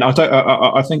 Again,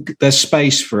 I think there's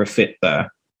space for a fit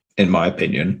there, in my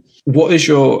opinion. What is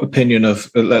your opinion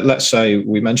of, let's say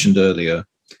we mentioned earlier,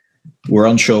 we're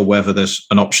unsure whether there's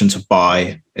an option to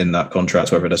buy in that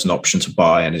contract, whether there's an option to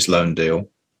buy in his loan deal.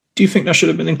 Do you think that should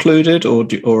have been included, or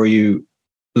are you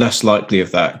less likely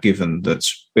of that, given that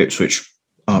Ipswich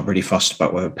aren't really fussed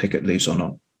about whether Pigott leaves or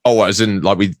not? Oh, as in,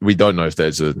 like, we don't know if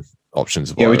there's an option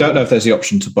to buy. Yeah, we don't know if there's the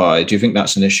option to buy. Do you think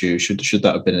that's an issue? Should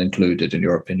that have been included, in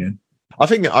your opinion? I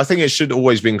think it should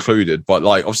always be included, but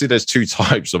like obviously there's two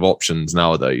types of options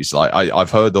nowadays. Like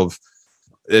I've heard of,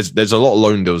 there's a lot of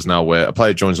loan deals now where a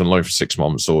player joins on loan for 6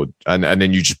 months, and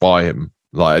then you just buy him.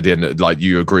 Like at the end, like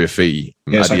you agree a fee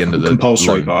at the end of the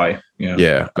compulsory loan. Buy.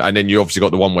 Yeah, and then you obviously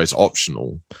got the one where it's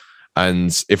optional.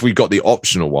 And if we got the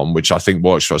optional one, which I think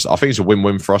works for us, I think it's a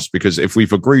win-win for us, because if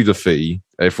we've agreed a fee,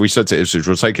 if we said to Ipswich,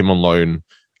 we'll take him on loan.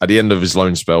 At the end of his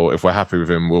loan spell, if we're happy with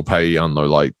him, we'll pay, I don't know,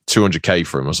 like 200k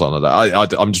for him or something like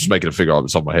that. I'm just making a figure up the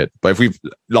top of my head. But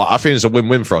I think it's a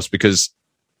win-win for us, because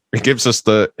it gives us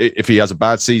if he has a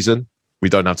bad season, we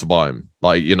don't have to buy him.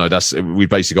 Like, we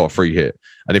basically got a free hit.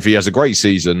 And if he has a great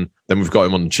season, then we've got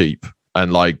him on the cheap.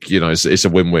 And like, it's a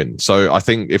win-win. So I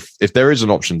think if there is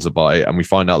an option to buy and we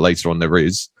find out later on there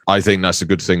is, I think that's a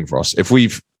good thing for us. If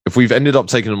we've ended up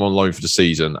taking him on loan for the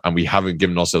season and we haven't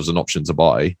given ourselves an option to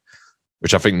buy,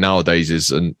 which I think nowadays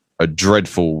is a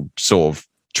dreadful sort of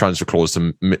transfer clause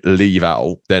to leave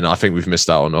out, then I think we've missed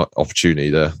out on an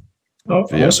opportunity there. I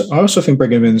also think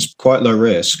bringing him in is quite low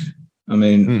risk. I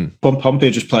mean, Pompey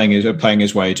are just paying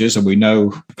his wages, and we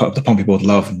know the Pompey board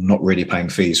love not really paying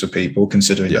fees for people,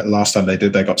 considering that last time they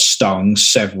did, they got stung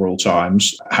several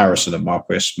times, Harrison and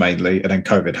Marquis mainly, and then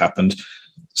COVID happened.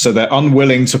 So they're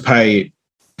unwilling to pay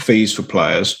fees for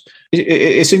players.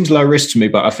 It seems low risk to me,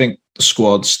 but I think the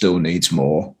squad still needs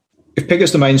more. If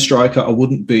Pigott's the main striker, I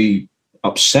wouldn't be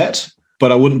upset,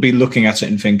 but I wouldn't be looking at it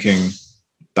and thinking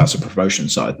that's a promotion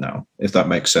side now, if that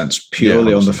makes sense,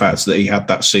 purely on the fact that he had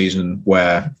that season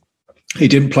where he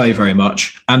didn't play very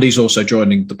much, and he's also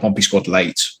joining the Pompey squad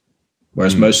late,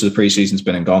 whereas most of the pre-season's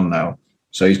been and gone now.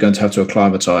 So he's going to have to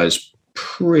acclimatise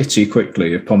pretty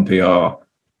quickly if Pompey are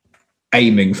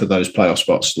aiming for those playoff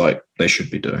spots like they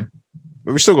should be doing.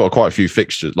 But we've still got quite a few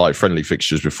fixtures, like friendly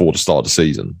fixtures before the start of the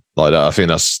season. Like I think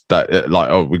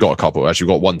we got a couple. Actually,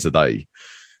 we got one today,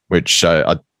 which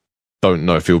don't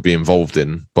know if he'll be involved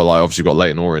in. But like obviously got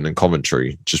Leyton Orient in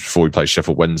commentary just before we play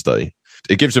Sheffield Wednesday.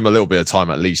 It gives him a little bit of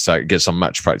time at least to get some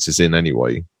match practice in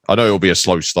anyway. I know it'll be a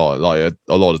slow start. Like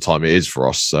a lot of the time it is for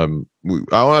us.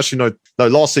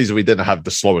 Last season we didn't have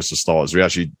the slowest of starts. We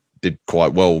actually did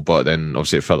quite well, but then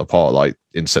obviously it fell apart like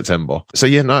in September. So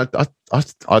yeah, no,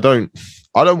 I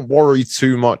don't worry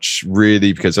too much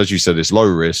really, because as you said, it's low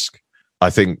risk. I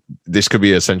think this could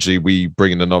be essentially we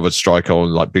bring in another striker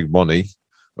on like big money.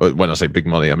 When I say big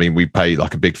money, I mean we pay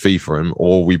like a big fee for him,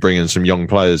 or we bring in some young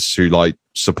players who like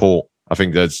support. I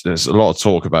think there's a lot of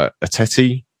talk about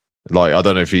Ateti. Like I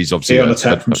don't know if he's obviously Keon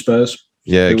Ateti from Spurs.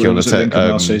 Yeah, Keon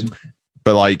Ateti.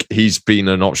 But like he's been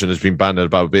an option that's been banded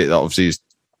about a bit. That obviously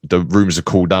the rumours have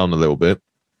cooled down a little bit.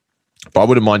 But I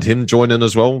wouldn't mind him joining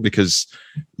as well, because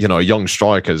young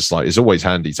strikers like is always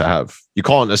handy to have. You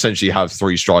can't essentially have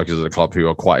 3 strikers at the club who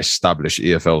are quite established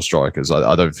EFL strikers.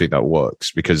 I don't think that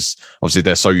works, because obviously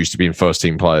they're so used to being first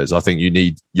team players. I think you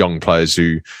need young players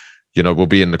who will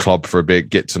be in the club for a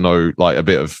bit, get to know like a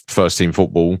bit of first team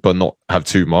football, but not have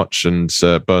too much and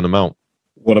burn them out.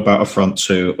 What about a front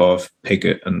two of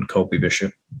Piggott and Colby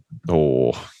Bishop?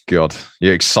 Oh God,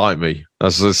 you excite me.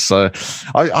 That's just,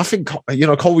 I think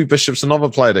Colby Bishop's another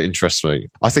player that interests me.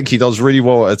 I think he does really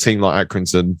well at a team like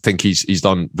Accrington. I think he's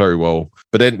done very well.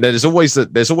 But then there's always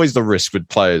the risk with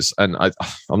players, and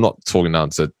I'm not talking down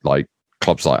to like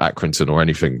clubs like Accrington or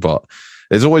anything, but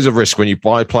there's always a risk when you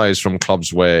buy players from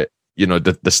clubs where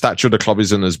the stature of the club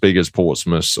isn't as big as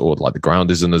Portsmouth, or like the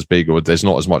ground isn't as big, or there's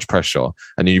not as much pressure,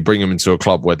 and then you bring them into a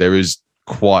club where there is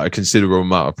quite a considerable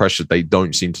amount of pressure. They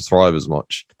don't seem to thrive as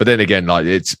much. But then again, like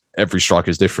every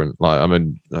striker is different. Like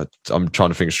I'm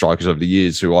trying to think of strikers over the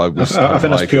years who I think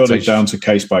that's purely down to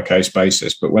case by case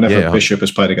basis. But whenever Bishop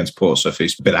has played against Portsmouth,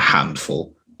 he's been a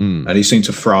handful, and he seemed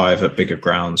to thrive at bigger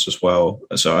grounds as well.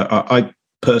 So I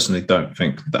personally don't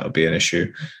think that would be an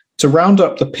issue. To round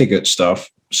up the Piggott stuff,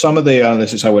 some of the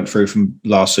analytics I went through from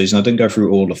last season, I didn't go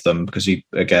through all of them because the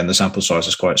sample size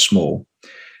is quite small.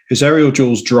 His aerial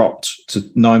duels dropped to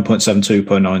 9.72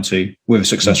 per 90 with a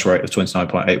success rate of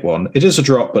 29.81. It is a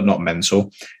drop, but not mental.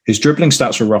 His dribbling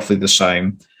stats were roughly the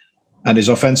same. And his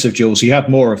offensive duels, he had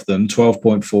more of them,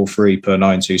 12.43 per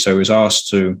 90. So he was asked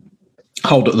to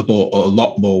hold up the ball a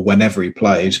lot more whenever he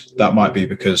played. That might be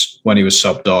because when he was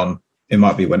subbed on, it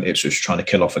might be when Ipswich was trying to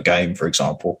kill off a game, for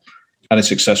example. And his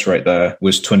success rate there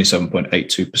was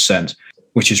 27.82%,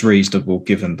 which is reasonable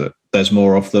given that there's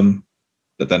more of them.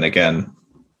 But then again,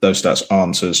 those stats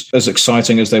aren't as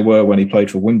exciting as they were when he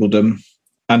played for Wimbledon.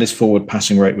 And his forward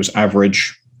passing rate was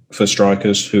average for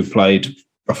strikers who've played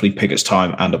roughly Piggott's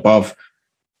time and above.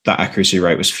 That accuracy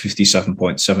rate was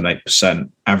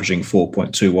 57.78%, averaging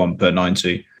 4.21 per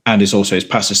 90. And his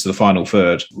passes to the final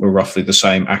third were roughly the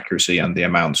same accuracy and the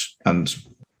amount. And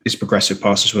his progressive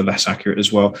passes were less accurate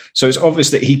as well. So it's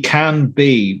obvious that he can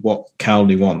be what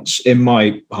Cowley wants. In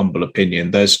my humble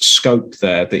opinion, there's scope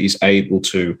there that he's able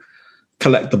to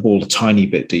collect the ball a tiny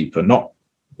bit deeper, not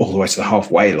all the way to the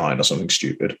halfway line or something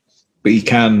stupid, but he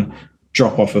can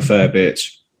drop off a fair bit.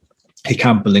 He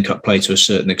can link up play to a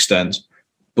certain extent,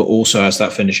 but also has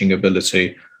that finishing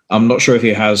ability. I'm not sure if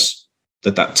he has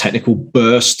that technical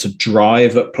burst to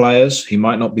drive at players. He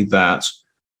might not be that,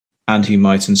 and he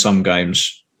might in some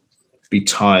games be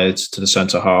tied to the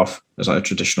centre half, as like a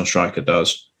traditional striker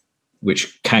does,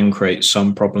 which can create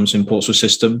some problems in Portsmouth's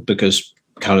system because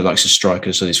Cowley likes his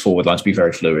strikers and his forward line to be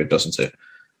very fluid, doesn't it?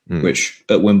 Which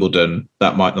at Wimbledon,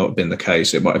 that might not have been the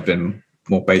case. It might have been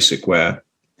more basic where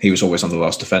he was always on the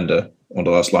last defender, on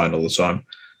the last line all the time.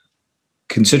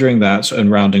 Considering that and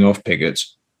rounding off Piggott,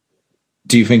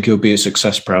 do you think he'll be a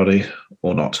success, Proudy,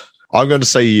 or not? I'm going to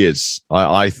say he is.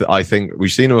 I think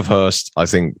we've seen him with Hurst. I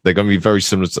think they're going to be very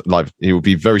similar to, he will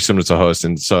be very similar to Hurst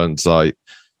in certain,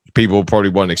 people probably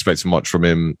won't expect much from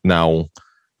him now.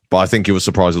 But I think he will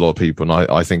surprise a lot of people,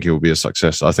 and I think he will be a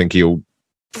success. I think he'll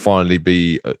finally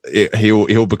be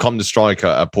he'll become the striker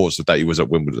at Portsmouth that he was at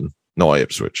Wimbledon, not at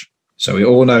Ipswich. So we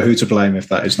all know who to blame if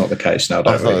that is not the case now,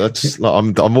 don't we?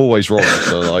 I'm always wrong.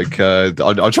 So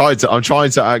I'm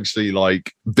trying to actually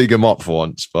big him up for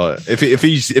once. But if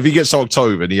he gets to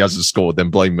October and he hasn't scored, then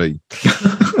blame me.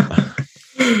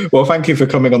 Well, thank you for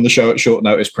coming on the show at short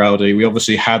notice, Proudy. We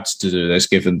obviously had to do this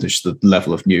given just the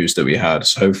level of news that we had.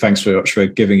 So thanks very much for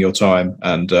giving your time,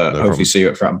 and hopefully see you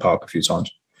at Fratton Park a few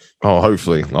times. Oh,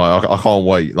 hopefully. I can't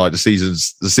wait.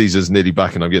 The season's nearly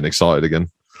back and I'm getting excited again.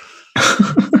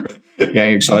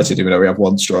 Getting excited even though we have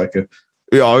one striker.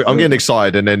 Yeah, I'm getting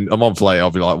excited, and then a month later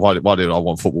I'll be like, why did I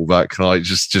want football back? Can I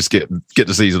just get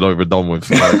the season over and done with?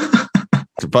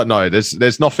 But no,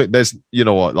 there's nothing. There's, you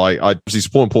know what, like, I obviously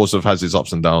supporting Portsmouth has its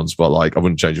ups and downs, but like I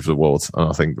wouldn't change it for the world. And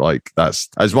I think like that's,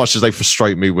 as much as they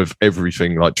frustrate me with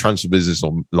everything, like transfer business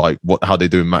or like how they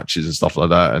do in matches and stuff like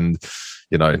that, and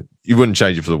you know, you wouldn't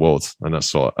change it for the world. And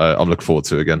that's what I'm looking forward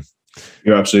to again.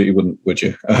 You absolutely wouldn't, would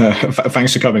you?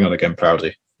 Thanks for coming on again,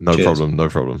 Proudy. No Cheers.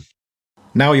 problem.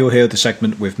 Now you'll hear the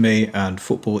segment with me and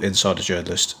Football Insider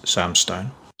journalist Sam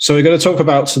Stone. So we're going to talk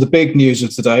about the big news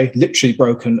of today, literally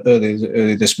broken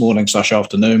early this morning /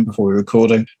 afternoon before we were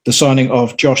recording, the signing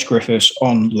of Josh Griffiths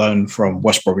on loan from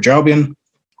West Bromwich Albion.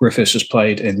 Griffiths has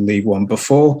played in League One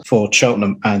before for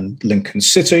Cheltenham and Lincoln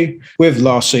City. With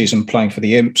last season playing for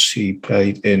the Imps, he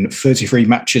played in 33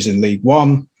 matches in League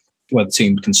One, where the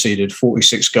team conceded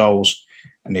 46 goals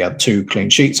and he had 2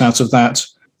 clean sheets out of that.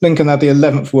 Lincoln had the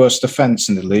 11th worst defence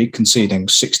in the league, conceding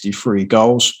 63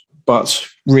 goals. But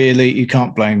really, you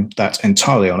can't blame that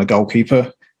entirely on a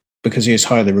goalkeeper because he is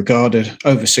highly regarded,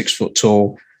 over 6 foot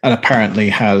tall, and apparently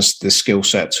has the skill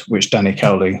set which Danny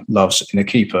Cowley loves in a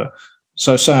keeper.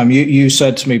 So, Sam, you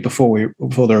said to me before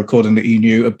the recording that you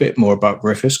knew a bit more about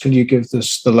Griffiths. Can you give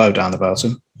us the lowdown about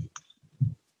him?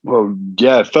 Well,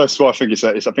 yeah. First of all, I think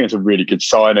it's a really good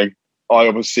signing. I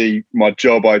obviously, my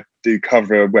job, I do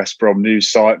cover a West Brom news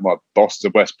site. My boss is a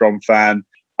West Brom fan.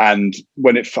 And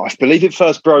when I believe it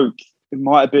first broke, it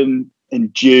might have been in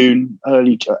June,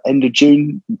 end of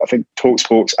June. I think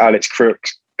TalkSport's Alex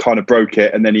Crooks kind of broke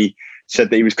it. And then he said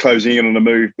that he was closing in on a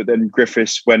move. But then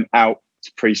Griffiths went out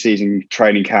to pre-season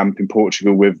training camp in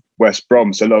Portugal with West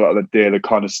Brom. So a lot of the deal had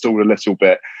kind of stalled a little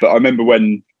bit. But I remember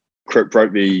when Crook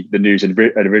broke the news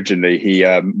originally, he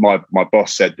my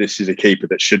boss said this is a keeper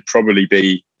that should probably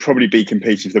be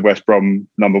competing for the West Brom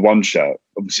 #1 shirt.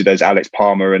 Obviously, there's Alex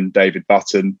Palmer and David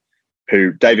Button,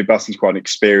 who David Button's quite an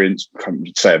experienced,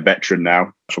 you'd say a veteran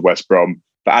now for West Brom.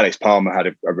 But Alex Palmer had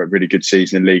a really good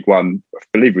season in League One. I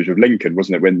believe it was with Lincoln,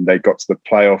 wasn't it, when they got to the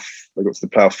playoff? They got to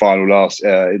the playoff final last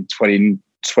in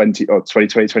 2020 or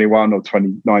 2021 or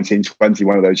 2019-20,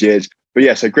 one of those years. But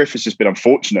yeah, so Griffiths has been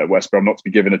unfortunate at West Brom not to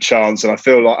be given a chance. And I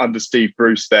feel like under Steve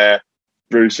Bruce there,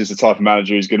 Bruce is the type of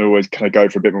manager who's going to always kind of go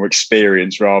for a bit more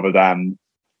experience rather than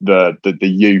the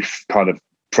youth kind of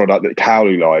product that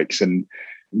Cowley likes. And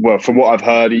well, from what I've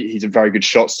heard, he's a very good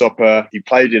shot stopper. He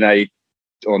played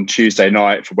on Tuesday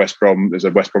night for West Brom. There's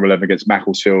a West Brom 11 against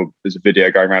Macclesfield. There's a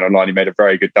video going around online. He made a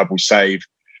very good double save.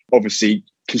 Obviously,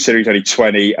 considering he's only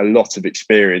 20, a lot of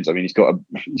experience. I mean,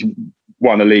 he's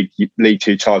won a League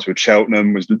Two title with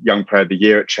Cheltenham, was Young Player of the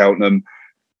Year at Cheltenham,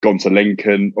 gone to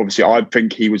Lincoln. Obviously, I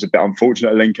think he was a bit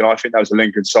unfortunate at Lincoln. I think that was a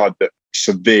Lincoln side that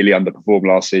severely underperformed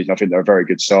last season. I think they're a very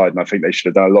good side, and I think they should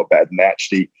have done a lot better than they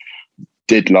actually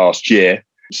did last year.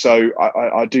 So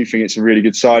I do think it's a really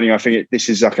good signing. I think this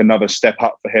is like another step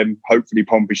up for him. Hopefully,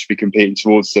 Pompey should be competing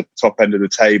towards the top end of the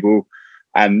table.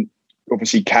 And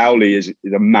obviously, Cowley is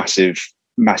a massive,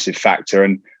 massive factor.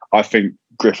 And I think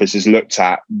Griffiths has looked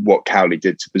at what Cowley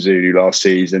did to Bazunu last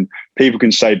season. People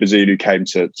can say Bazunu came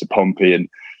to Pompey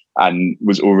and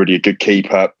was already a good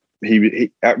keeper. He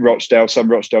at Rochdale,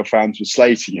 some Rochdale fans were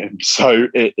slating him. So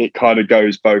it kind of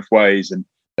goes both ways.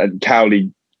 And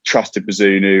Cowley trusted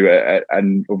Bazunu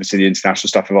and obviously the international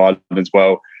stuff of Ireland as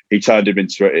well. He turned him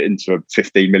into a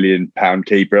 £15 million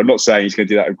keeper. I'm not saying he's going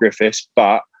to do that with Griffiths,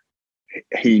 but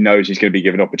he knows he's going to be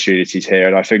given opportunities here.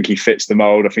 And I think he fits the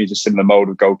mould. I think he's a similar mould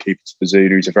of goalkeeper to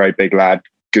Bazunu. He's a very big lad,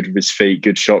 good with his feet,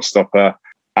 good shot stopper.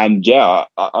 And yeah,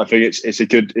 I think it's a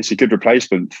good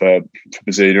replacement for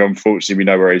Bazunu. Unfortunately, we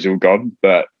know where he's all gone,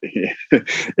 but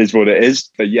it's what it is.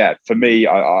 But yeah, for me,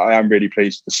 I am really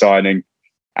pleased with the signing.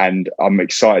 And I'm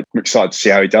excited to see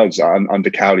how he does under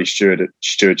Cowley's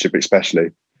stewardship,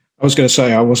 especially. I was going to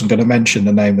say I wasn't going to mention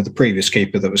the name of the previous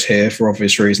keeper that was here for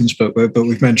obvious reasons, but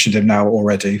we've mentioned him now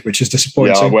already, which is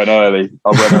disappointing. Yeah, I went early.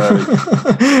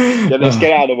 Yeah, let's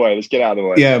get out of the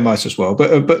way. Yeah, might as well.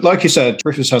 But like you said,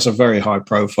 Griffiths has a very high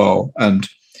profile, and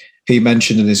he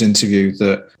mentioned in his interview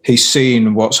that he's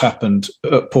seen what's happened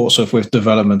at Portsmouth with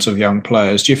development of young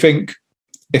players. Do you think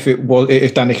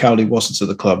if Danny Cowley wasn't at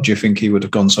the club, do you think he would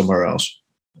have gone somewhere else?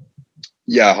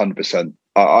 Yeah, 100%.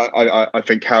 I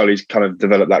think Cowley's kind of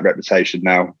developed that reputation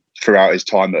now throughout his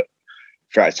time in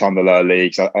the lower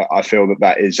leagues. I feel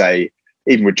that is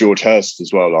even with George Hurst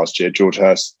as well last year. George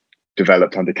Hurst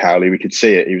developed under Cowley. We could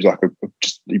see it. He was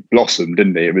he blossomed,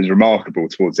 didn't he? It was remarkable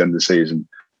towards the end of the season.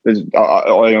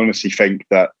 I honestly think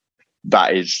that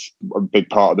is a big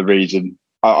part of the reason.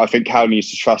 I think Cowley needs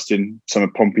to trust in some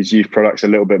of Pompey's youth products a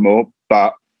little bit more,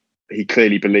 but he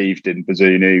clearly believed in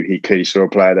Bazunu. He clearly saw a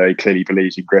player there. He clearly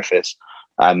believes in Griffiths.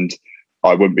 And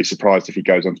I wouldn't be surprised if he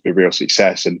goes on to be a real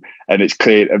success. And it's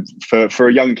clear for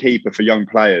a young keeper, for young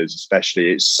players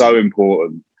especially, it's so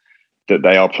important that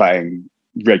they are playing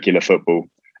regular football.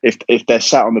 If they're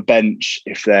sat on the bench,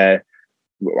 we're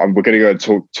going to go and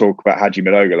talk about Haji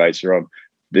Manoga later on.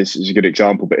 This is a good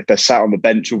example, but if they're sat on the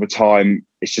bench all the time,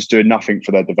 it's just doing nothing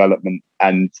for their development.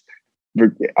 And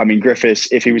I mean,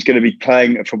 Griffiths, if he was going to be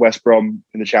playing for West Brom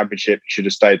in the Championship, he should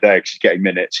have stayed there because he's getting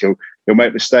minutes. He'll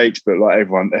make mistakes, but like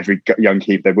every young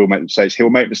keeper, they will make mistakes. He'll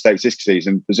make mistakes this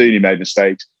season. Bazunu made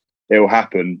mistakes. It will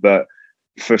happen. But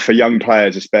for young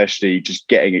players, especially, just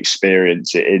getting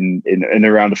experience in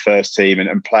around the first team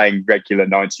and playing regular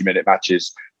 90-minute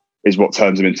matches is what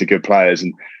turns them into good players.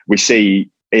 And we see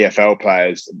EFL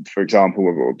players, for example,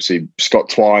 obviously Scott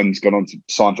Twine's gone on to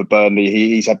sign for Burnley.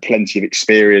 He's had plenty of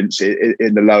experience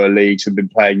in the lower leagues and been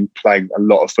playing a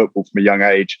lot of football from a young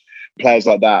age. Players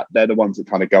like that, they're the ones that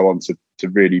kind of go on to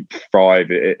really thrive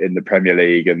in the Premier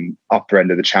League and upper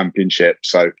end of the Championship.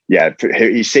 So yeah, he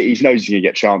knows he's going to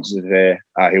get chances here.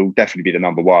 He'll definitely be the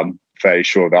number one. Very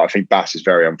sure of that. I think Bass is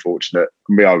very unfortunate.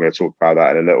 We are going to talk about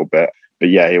that in a little bit. But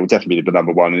yeah, he will definitely be the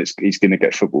number one, and he's going to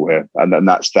get football here. And then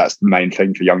that's the main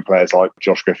thing for young players like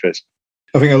Josh Griffiths.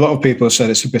 I think a lot of people have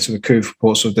said it's a bit of a coup for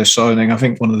Portsmouth this signing. I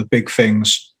think one of the big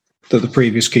things that the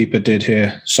previous keeper did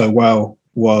here so well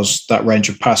was that range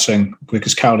of passing,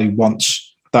 because Cowley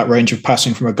wants that range of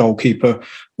passing from a goalkeeper,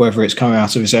 whether it's coming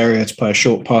out of his area to play a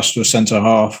short pass to a centre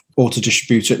half or to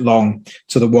distribute it long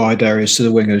to the wide areas to the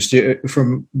wingers.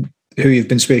 From who you've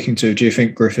been speaking to, do you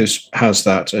think Griffiths has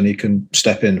that and he can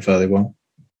step in fairly well?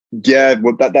 Yeah,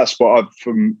 well, that's what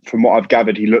from what I've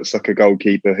gathered, he looks like a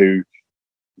goalkeeper who's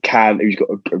got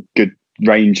a good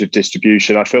range of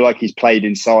distribution. I feel like he's played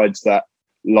in sides that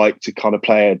like to kind of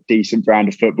play a decent brand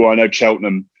of football. I know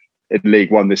Cheltenham in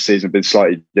League One this season have been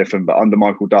slightly different, but under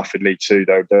Michael Duff in League Two,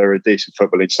 they're a decent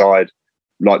footballing side,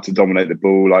 like to dominate the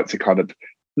ball, like to kind of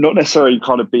not necessarily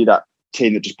kind of be that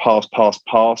team that just pass,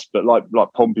 but like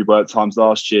Pompey were at times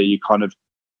last year, you kind of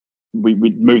we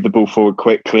move the ball forward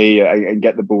quickly and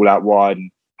get the ball out wide, and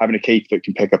having a keeper that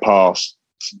can pick a pass,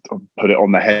 put it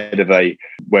on the head of a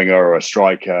winger or a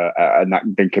striker, and that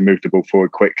then can move the ball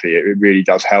forward quickly. It really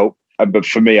does help. But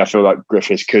for me, I feel like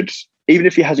Griffiths could, even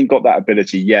if he hasn't got that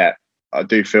ability yet, I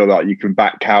do feel like you can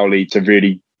back Cowley to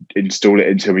really install it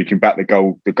until we can back the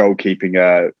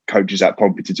goalkeeping coaches at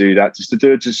Pompey to do that, just to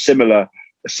do a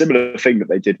similar thing that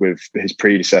they did with his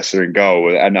predecessor in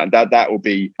goal. And that will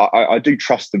be, I do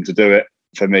trust them to do it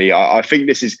for me. I think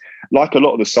this is like a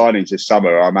lot of the signings this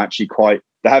summer. I'm actually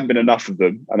there haven't been enough of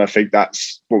them. And I think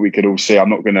that's what we could all see. I'm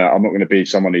not going to be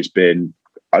someone who's been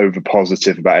over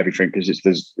positive about everything,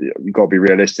 because you've got to be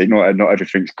realistic. Not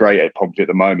everything's great at Pompey at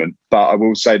the moment, but I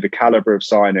will say the caliber of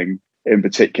signing, in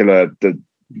particular, the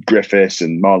Griffiths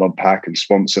and Marlon Pack and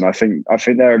Swanson, I think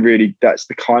they're really, that's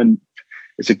the kind,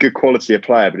 it's a good quality of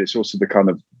player, but it's also the kind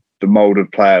of the mould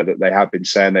of player that they have been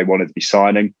saying they wanted to be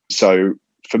signing. So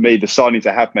for me, the signings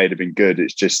they have made have been good.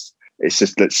 It's just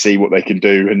let's see what they can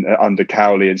do under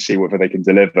Cowley and see whether they can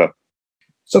deliver.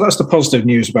 So that's the positive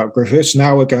news about Griffiths.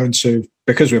 Now we're going to,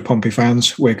 because we're Pompey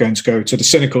fans, we're going to go to the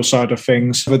cynical side of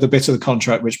things with a bit of the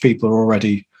contract which people are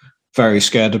already very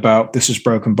scared about. This is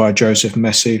broken by Joseph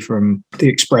Messi from the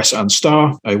Express and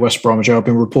Star, a West Bromwich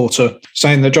Albion reporter,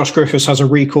 saying that Josh Griffiths has a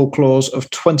recall clause of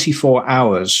 24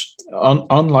 hours.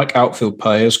 Unlike outfield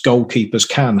players, goalkeepers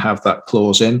can have that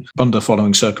clause in under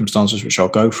following circumstances, which I'll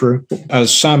go through.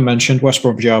 As Sam mentioned, West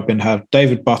Bromwich Albion have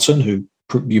David Button, who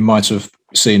you might have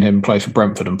seen him play for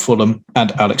Brentford and Fulham,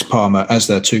 and Alex Palmer as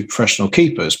their two professional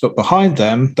keepers. But behind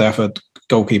them, they have a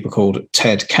goalkeeper called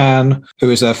Ted Can, who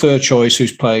is their third choice,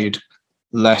 who's played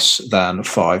less than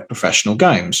 5 professional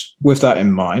games. With that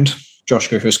in mind, Josh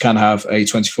Griffiths can have a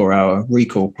 24-hour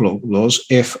recall clause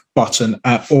if Button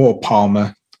or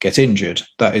Palmer get injured.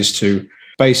 That is to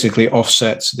basically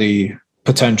offset the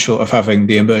potential of having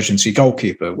the emergency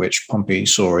goalkeeper, which Pompey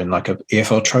saw in like an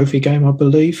EFL Trophy game, I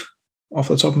believe, off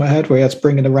the top of my head, where he had to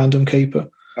bring in a random keeper.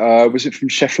 Was it from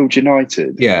Sheffield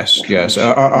United? Yes.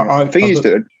 I think he's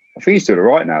doing all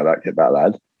right now, that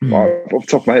lad. Off the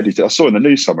top of my head, I saw in the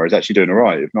news somewhere he's actually doing all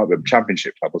right. If not the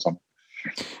Championship club or something.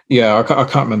 Yeah, I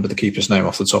can't remember the keeper's name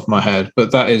off the top of my head,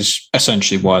 but that is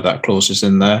essentially why that clause is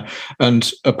in there.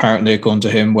 And apparently, according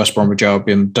to him, West Bromwich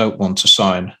Albion don't want to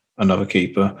sign another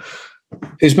keeper.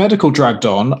 His medical dragged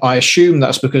on. I assume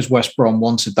that's because West Brom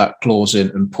wanted that clause in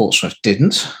and Portsmouth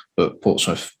didn't. But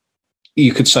Portsmouth,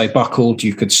 you could say buckled,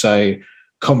 you could say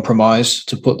compromised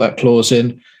to put that clause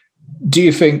in. Do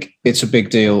you think it's a big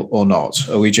deal or not?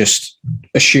 Are we just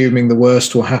assuming the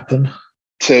worst will happen?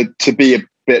 To be a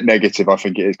bit negative, I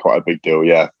think it is quite a big deal,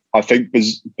 yeah. I think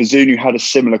Bazunu had a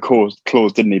similar clause,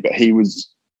 didn't he? But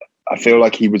I feel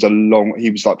like he was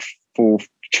like fourth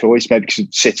choice, maybe because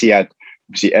City had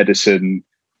obviously Ederson,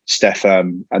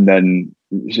 Stefan, and then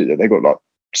they got like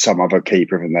some other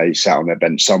keeper, and they sat on their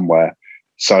bench somewhere.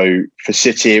 So for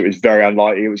City, it was very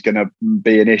unlikely it was going to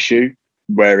be an issue.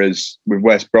 Whereas with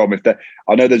West Brom,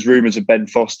 I know there's rumours of Ben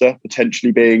Foster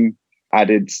potentially being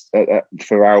added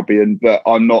for Albion, but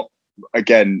I'm not.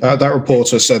 Again, that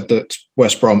reporter said that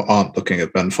West Brom aren't looking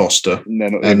at Ben Foster, and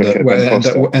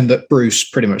that Bruce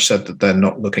pretty much said that they're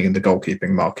not looking in the goalkeeping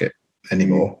market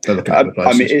anymore. They're looking at other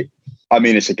places. I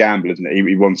mean, it's a gamble, isn't it?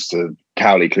 He wants to.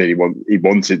 Cowley clearly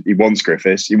wants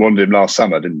Griffiths. He wanted him last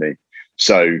summer, didn't he?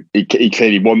 So he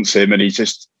clearly wants him, and he's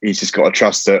just got to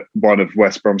trust that one of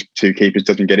West Brom's two keepers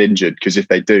doesn't get injured. Because if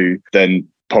they do, then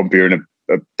Pompey are in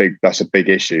that's a big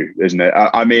issue, isn't it?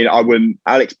 I mean,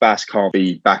 Alex Bass can't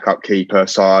be backup keeper,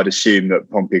 so I'd assume that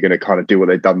Pompey are going to kind of do what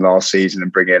they've done last season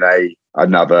and bring in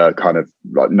another kind of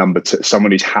like number two,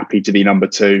 someone who's happy to be number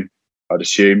two, I'd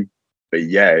assume. But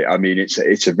yeah, I mean, it's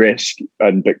a risk,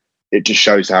 but it just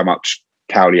shows how much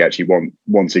Cowley actually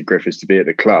wanted Griffiths to be at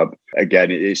the club. Again,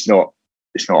 it's not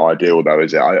ideal though,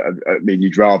 is it? I mean,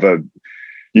 you'd rather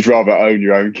own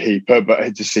your own keeper, but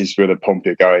it just seems where the Pompey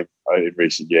are going in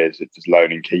recent years. It's just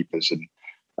loaning keepers, and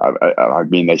I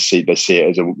mean, they see it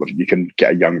as you can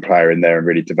get a young player in there and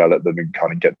really develop them and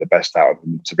kind of get the best out of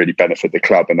them to really benefit the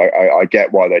club. And I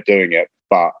get why they're doing it,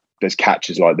 but there's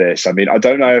catches like this. I mean, I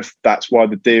don't know if that's why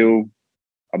the deal.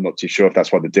 I'm not too sure if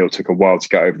that's why the deal took a while to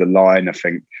get over the line. I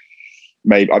think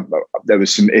maybe there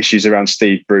was some issues around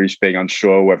Steve Bruce being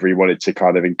unsure whether he wanted to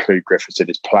kind of include Griffiths in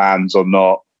his plans or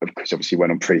not, because obviously he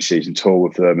went on pre-season tour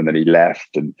with them and then he left,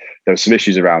 and there were some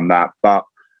issues around that. But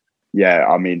yeah,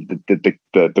 I mean,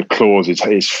 the clause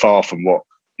is far from what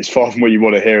you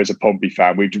want to hear as a Pompey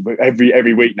fan.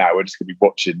 Every week now we're just going to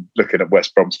be looking at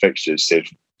West Brom's fixtures, see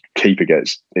if keeper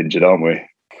gets injured, aren't we?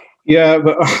 Yeah,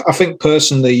 but I think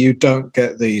personally you don't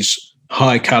get these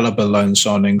high caliber loan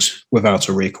signings without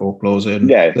a recall clause in.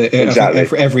 Yeah,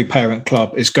 exactly. Every parent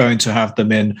club is going to have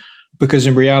them in, because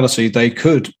in reality they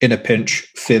could, in a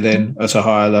pinch, fill in at a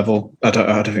higher level. I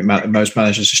don't think most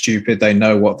managers are stupid. They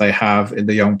know what they have in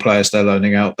the young players they're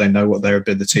loaning out. They know what their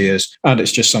ability is, and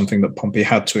it's just something that Pompey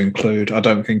had to include. I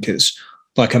don't think it's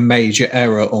like a major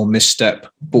error or misstep,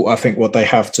 but I think what they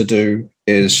have to do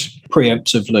is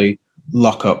preemptively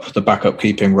lock up the backup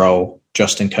keeping role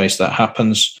just in case that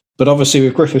happens. But obviously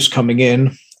with Griffiths coming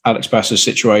in, Alex Bass's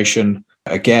situation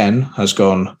again has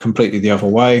gone completely the other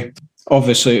way.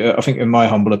 Obviously, I think in my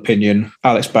humble opinion,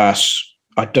 Alex Bass,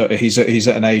 he's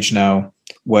at an age now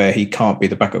where he can't be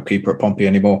the backup keeper at Pompey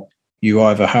anymore. You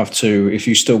either have to, if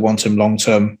you still want him long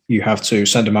term, you have to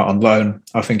send him out on loan.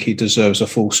 I think he deserves a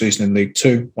full season in League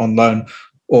Two on loan,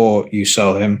 or you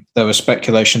sell him. There was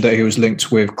speculation that he was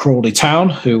linked with Crawley Town,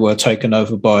 who were taken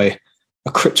over by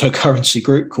a cryptocurrency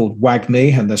group called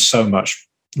WAGME, and there's so much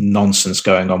nonsense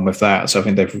going on with that. So I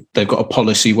think they've got a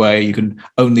policy where you can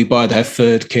only buy their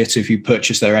third kit if you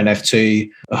purchase their NFT,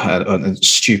 and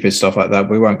stupid stuff like that.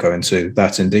 We won't go into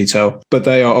that in detail, but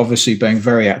they are obviously being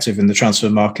very active in the transfer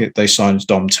market. They signed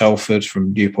Dom Telford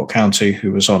from Newport County,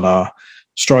 who was on our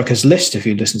strikers list if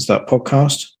you listen to that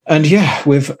podcast. And yeah,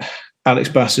 with Alex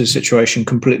Bass's situation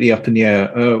completely up in the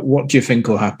air, what do you think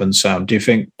will happen, Sam? Do you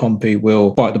think Pompey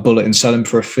will bite the bullet and sell him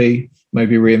for a fee,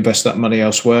 maybe reinvest that money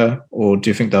elsewhere, or do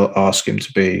you think they'll ask him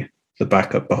to be the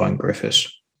backup behind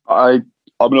Griffiths? I'm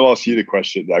going to ask you the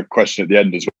question at the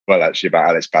end as well, actually, about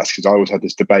Alex Bass, because I always had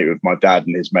this debate with my dad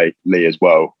and his mate Lee as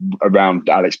well around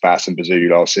Alex Bass and Bazunu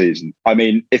last season. I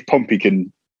mean, if Pompey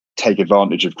can take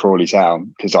advantage of Crawley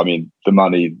Town, because I mean the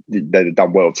money, they've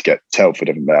done well to get Telford,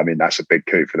 haven't they? I mean, that's a big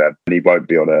coup for them, and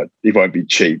he won't be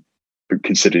cheap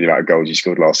considering the amount of goals he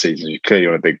scored last season. He's clearly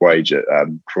on a big wage at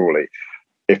Crawley.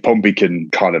 If Pompey can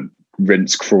kind of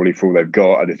rinse Crawley for all they've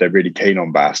got, and if they're really keen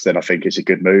on Bass, then I think it's a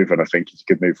good move, and I think it's a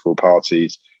good move for all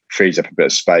parties. Frees up a bit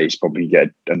of space, probably get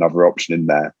another option in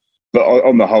there. But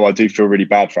on the whole, I do feel really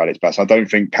bad for Alex Bass. I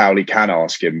don't think Cowley can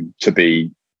ask him to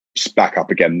be back up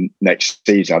again next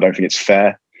season. I don't think it's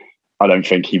fair. I don't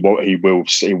think he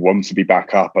wants to be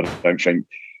back up. I don't think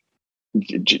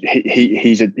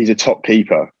he's a top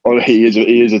keeper. He is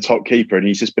a top keeper, and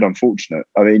he's just been unfortunate.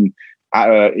 I mean,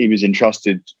 he was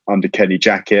entrusted under Kenny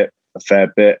Jackett a fair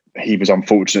bit. He was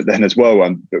unfortunate then as well,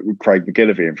 with Craig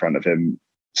McGillivray in front of him.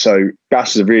 So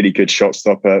Bass is a really good shot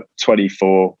stopper.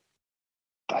 24.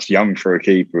 That's young for a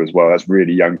keeper as well. That's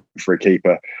really young for a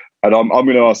keeper. And I'm going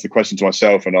to ask the question to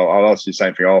myself, and I'll ask you the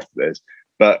same thing after this.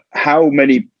 But how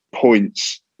many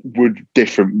points would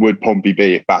Pompey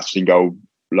be if Bass was in goal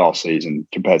last season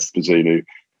compared to Bazunu?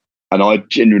 And I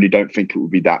genuinely don't think it will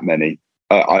be that many.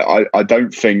 I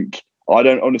don't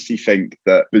honestly think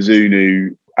that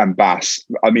Bazunu and Bass,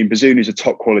 Bazunu's a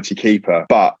top quality keeper,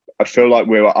 but I feel like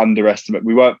we were underestimated.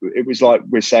 It was like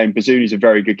we're saying Bazunu's a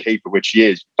very good keeper, which he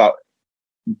is, but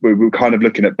we were kind of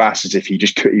looking at Bass as if he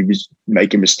was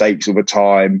making mistakes all the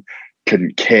time,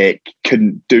 couldn't kick,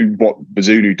 couldn't do what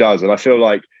Bazunu does. And I feel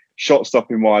like shot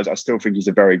stopping wise, I still think he's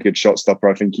a very good shot stopper.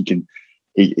 I think he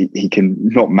can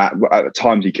not match at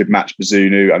times. He could match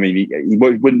Bazunu. I mean, he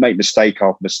wouldn't make mistake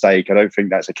after mistake. I don't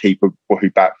think that's a keeper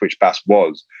which Bass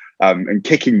was. And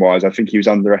kicking wise, I think he was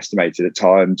underestimated at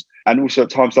times. And also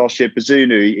at times last year,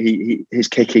 Bazunu, his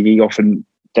kicking,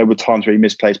 there were times where he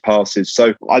misplaced passes.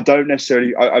 So I don't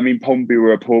necessarily, Pompey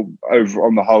were over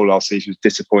on the whole last season was a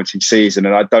disappointing season.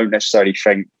 And I don't necessarily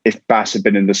think if Bass had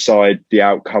been in the side, the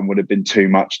outcome would have been too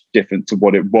much different to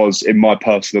what it was, in my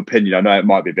personal opinion. I know it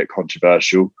might be a bit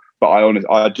controversial, but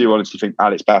I do honestly think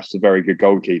Alex Bass is a very good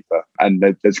goalkeeper. And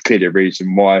there's clearly a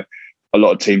reason why a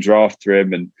lot of teams are after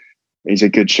him. And he's a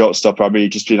good shot stopper. He's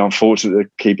just been unfortunate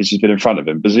the keepers he's been in front of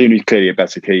him. Bazunu's clearly a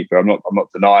better keeper. I'm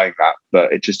not denying that,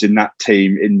 but it's just in that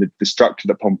team, in the structure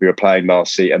that Pompey were playing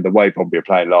last season and the way Pompey were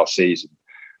playing last season.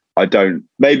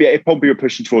 Maybe if Pompey were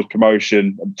pushing towards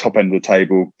promotion at the top end of the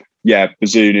table, yeah,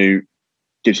 Bazunu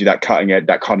gives you that cutting edge,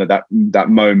 that kind of that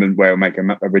moment where he'll make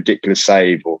a ridiculous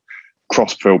save or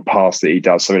cross-field pass that he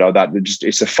does, something like that.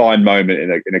 It's a fine moment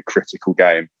in a critical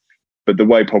game. But the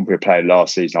way Pompey were playing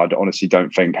last season, I honestly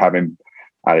don't think having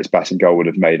Alex Bass in goal would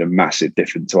have made a massive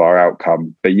difference to our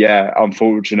outcome. But yeah,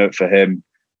 unfortunate for him.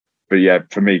 But yeah,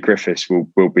 for me, Griffiths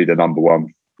will be the number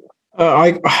one.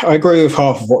 I agree with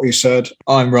half of what you said.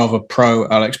 I'm rather pro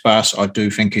Alex Bass. I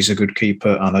do think he's a good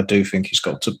keeper, and I do think he's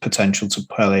got the potential to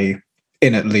play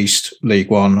in at least League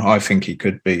One. I think he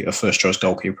could be a first-choice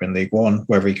goalkeeper in League One.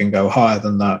 Whether he can go higher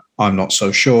than that, I'm not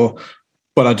so sure.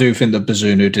 But I do think that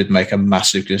Bazunu did make a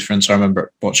massive difference. I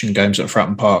remember watching games at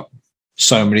Fratton Park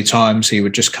so many times. He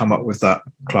would just come up with that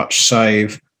clutch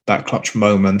save, that clutch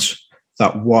moment,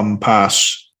 that one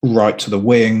pass right to the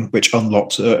wing, which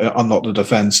unlocked the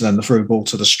defence, and then the through ball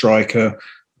to the striker.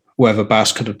 Whether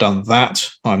Bass could have done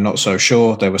that, I'm not so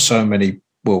sure. There were so many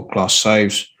world-class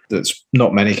saves that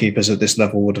not many keepers at this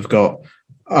level would have got.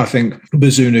 I think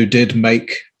Bazunu did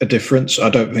make a difference. I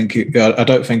don't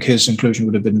think his inclusion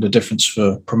would have been the difference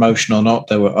for promotion or not.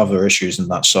 There were other issues in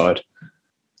that side.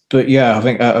 But yeah,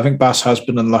 I think Bass has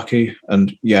been unlucky,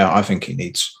 and yeah, I think he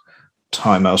needs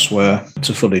time elsewhere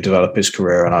to fully develop his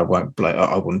career. And I wouldn't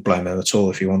blame him at all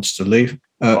if he wanted to leave.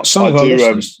 Some of our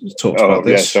listeners talked about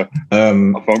this. Yeah,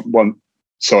 one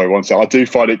second. I do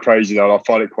find it crazy though. I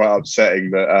find it quite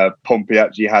upsetting that Pompey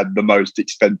actually had the most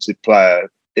expensive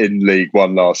player in League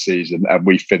One last season, and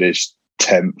we finished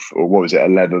 10th, or what was it,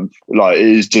 11th? Like, it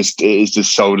is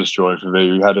just soul destroying for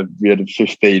me. We had a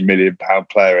 £15 million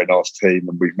player in our team,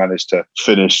 and we've managed to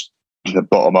finish the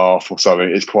bottom half or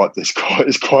something. It's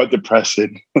quite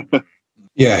depressing.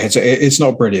 Yeah, it's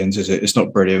not brilliant, is it? It's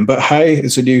not brilliant. But hey,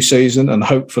 it's a new season, and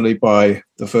hopefully by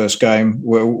the first game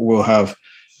we'll have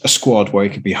a squad where we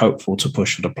could be hopeful to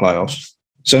push for the playoffs.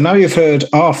 So now you've heard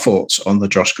our thoughts on the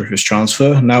Josh Griffiths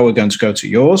transfer. Now we're going to go to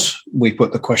yours. We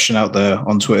put the question out there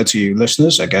on Twitter to you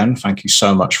listeners. Again, thank you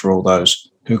so much for all those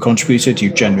who contributed.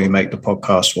 You generally make the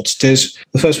podcast what it is.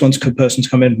 The first person to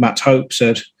come in, Matt Hope,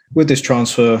 said, with this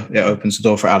transfer, it opens the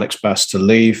door for Alex Bass to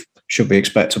leave. Should we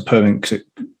expect a permanent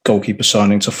goalkeeper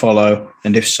signing to follow?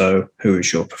 And if so, who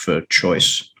is your preferred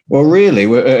choice? Well, really,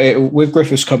 with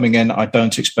Griffiths coming in, I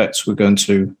don't expect we're going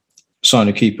to sign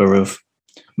a keeper of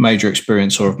major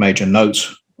experience or of major note.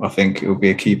 I think it will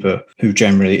be a keeper who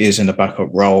generally is in a backup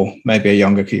role, maybe a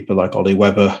younger keeper like Ollie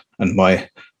Webber. And my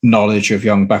knowledge of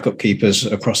young backup keepers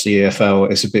across the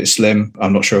EFL is a bit slim.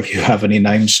 I'm not sure if you have any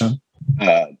names, Sam.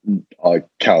 I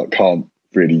can't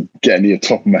really get any at the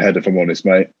top of my head, if I'm honest,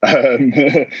 mate.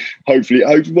 Hopefully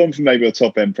one from maybe a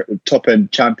top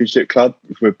end championship club,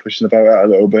 if we're pushing the boat out a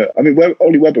little bit. I mean,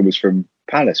 Ollie Webber was from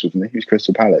Palace, wasn't he? He was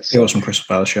Crystal Palace. He was from Crystal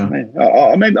Palace, yeah.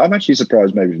 I'm actually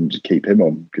surprised maybe to keep him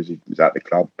on because he was at the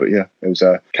club. But yeah, it was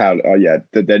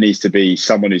there needs to be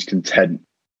someone who's content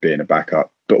being a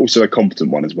backup, but also a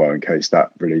competent one as well in case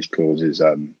that release clause is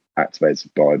activated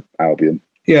by Albion.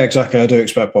 Yeah, exactly. I do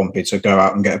expect Pompey to go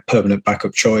out and get a permanent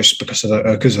backup choice because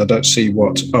I don't see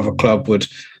what other club would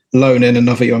loan in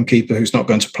another young keeper who's not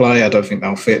going to play. I don't think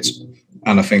that'll fit.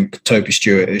 And I think Toby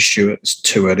Stewart's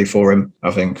too early for him. I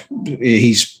think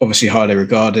he's obviously highly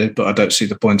regarded, but I don't see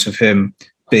the point of him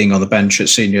being on the bench at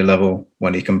senior level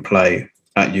when he can play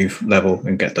at youth level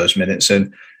and get those minutes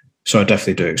in. So I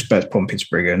definitely do expect Pompey to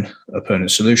bring in a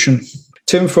permanent solution.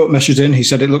 Tim Foote messaged in. He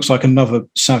said, it looks like another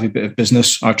savvy bit of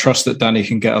business. I trust that Danny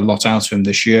can get a lot out of him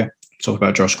this year. Talk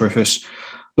about Josh Griffiths.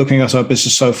 Looking at our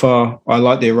business so far, I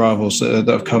like the arrivals that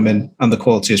have come in, and the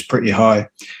quality is pretty high.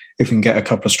 If we can get a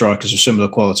couple of strikers of similar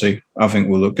quality, I think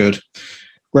we'll look good.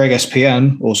 Greg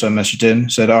SPN also messaged in,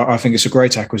 said, I think it's a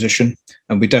great acquisition,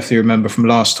 and we definitely remember from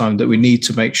last time that we need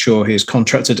to make sure he is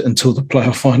contracted until the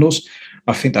playoff finals.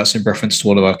 I think that's in reference to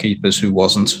one of our keepers who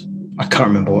wasn't. I can't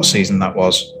remember what season that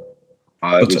was.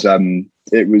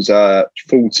 It was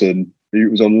Fulton,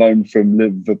 who was on loan from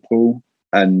Liverpool,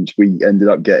 and we ended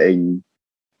up getting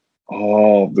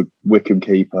the Wickham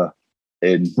keeper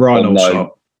in Ryan on loan.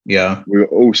 Allsop. Yeah, we were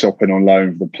all shopping on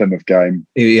loan for the Plymouth game.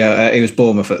 He was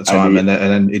Bournemouth at the time, and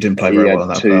then he didn't play very well in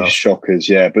that. Two shockers,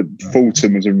 yeah. But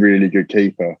Fulton was a really good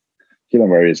keeper. I don't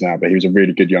know where he is now, but he was a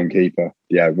really good young keeper.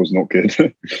 Yeah, it was not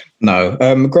good. No.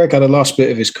 Greg had a last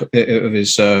bit of his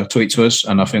tweet to us,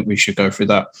 and I think we should go through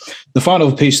that. The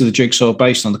final piece of the jigsaw,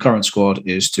 based on the current squad,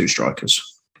 is 2 strikers.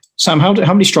 Sam, how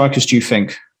many strikers do you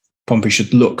think Pompey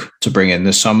should look to bring in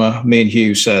this summer? Me and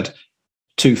Hugh said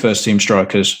 2 first-team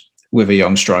strikers with a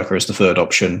young striker as the third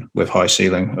option with high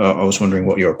ceiling. I was wondering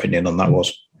what your opinion on that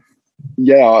was.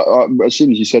 Yeah, as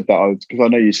soon as you said that, because I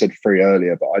know you said 3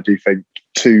 earlier, but I do think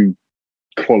 2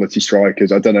 quality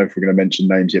strikers. I don't know if we're going to mention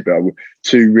names yet, but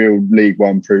 2 real League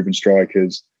One proven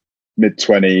strikers,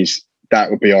 mid-20s, that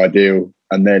would be ideal.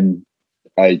 And then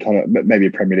a kind of maybe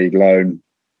a Premier League loan,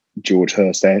 George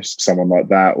Hurst-esque, someone like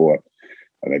that, or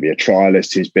maybe a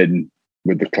trialist who's been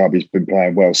with the club, he's been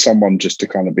playing well. Someone just to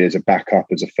kind of be as a backup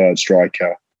as a third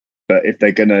striker. But if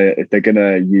they're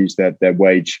gonna use their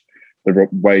wage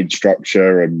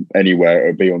structure and anywhere,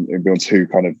 it'll be on 2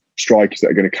 kind of strikers that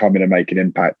are going to come in and make an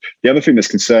impact. The other thing that's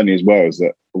concerning as well is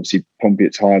that obviously Pompey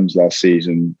at times last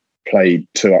season played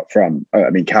 2 up front.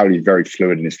 I mean, Cowley's very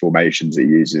fluid in his formations that he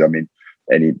uses. I mean,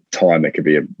 any time there could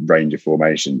be a range of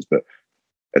formations, but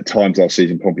at times last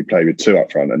season Pompey played with 2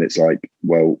 up front, and it's like,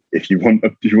 well, if you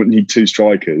need 2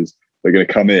 strikers, they're going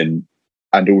to come in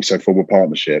and also form a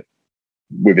partnership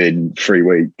within 3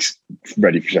 weeks,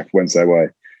 ready for Sheffield Wednesday away.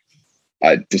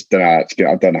 I just don't know.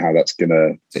 I don't know how that's going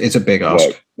to. It's a big ask.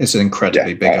 Work. It's an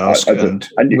incredibly big ask. You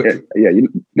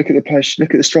look at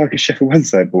the strikers Sheffield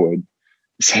Wednesday bought in.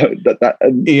 So but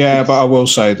I will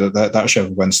say that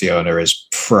Sheffield Wednesday owner is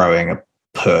throwing a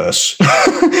purse.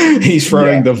 He's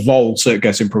throwing the vault at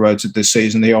getting promoted this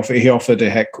season. He offered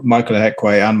Michael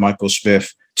Ehekwe and Michael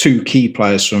Smith, 2 key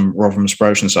players from Rotherham's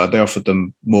promotion side. They offered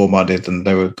them more money than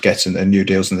they were getting in new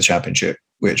deals in the Championship,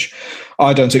 which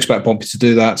I don't expect Pompey to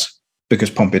do that, because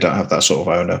Pompey don't have that sort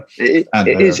of owner. It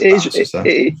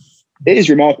is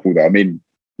remarkable, though. I mean,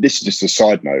 this is just a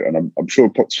side note, and I'm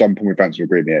sure some Pompey fans will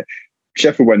agree with me here.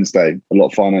 Sheffield Wednesday, a lot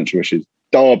of financial issues.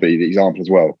 Derby, the example as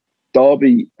well.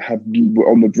 Derby were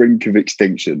on the brink of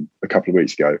extinction a couple of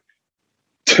weeks ago.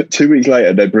 2 weeks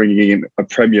later, they're bringing in a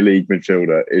Premier League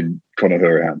midfielder in Conor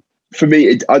Hourihane. For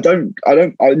me,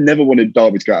 I never wanted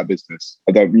Derby to go out of business.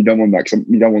 You don't want that.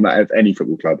 You don't want that at any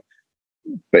football club.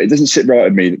 But it doesn't sit right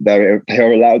with me that they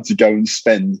are allowed to go and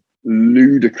spend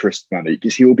ludicrous money,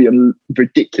 because he will be on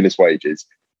ridiculous wages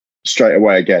straight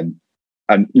away again,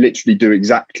 and literally do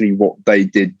exactly what they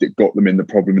did that got them in the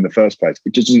problem in the first place.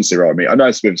 It just doesn't sit right with me. I know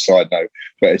it's a bit of a side note,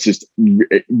 but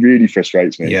it really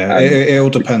frustrates me. Yeah, it all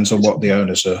depends on what the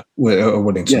owners are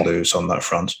willing to lose on that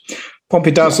front.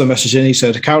 Pompey Dazzler messaged in. He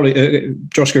said,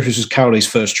 Josh Griffiths was Cowley's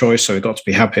first choice, so we've got to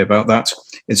be happy about that.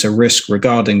 It's a risk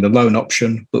regarding the loan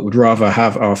option, but would rather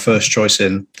have our first choice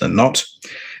in than not.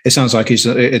 It sounds like it's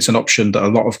an option that a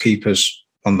lot of keepers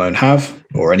on loan have,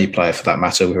 or any player for that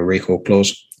matter, with a recall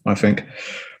clause, I think.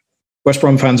 West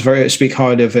Brom fans speak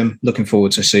highly of him, looking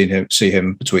forward to see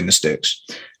him between the sticks.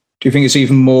 Do you think it's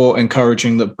even more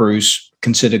encouraging that Bruce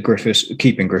considered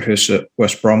keeping Griffiths at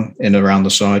West Brom in around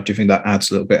the side? Do you think that adds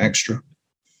a little bit extra?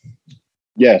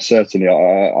 Yeah, certainly.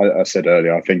 I said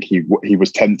earlier, I think he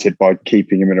was tempted by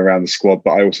keeping him in around the squad,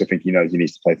 but I also think he knows he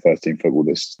needs to play first team football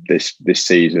this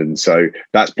season. So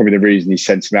that's probably the reason he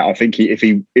sent him out. I think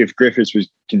if Griffiths was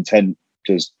content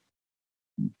just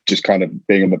kind of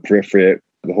being on the periphery at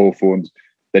the Hawthorns,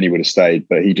 then he would have stayed.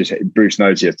 But Bruce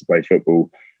knows he has to play football,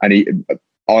 and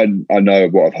I know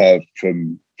what I've heard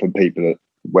from people at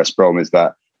West Brom is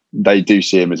that they do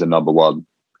see him as a number 1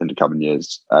 in the coming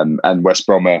years. And West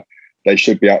Brom they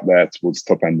should be up there towards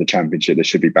the top end of the Championship. They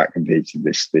should be back competing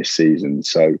this season.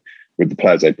 So with the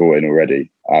players they brought in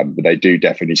already, but they do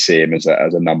definitely see him as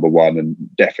a number 1, and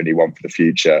definitely one for the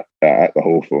future at the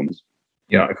Hawthorns.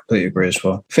 Yeah, I completely agree as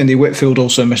well. Finley Whitfield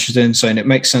also messaged in saying it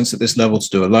makes sense at this level to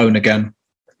do a loan again.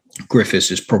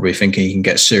 Griffiths is probably thinking he can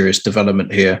get serious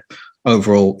development here.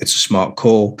 Overall, it's a smart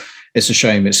call. It's a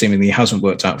shame it seemingly hasn't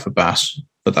worked out for Bass,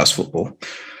 but that's football.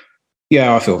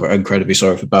 Yeah, I feel incredibly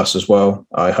sorry for Bass as well.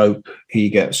 I hope he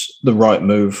gets the right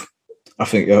move. I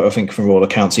think from all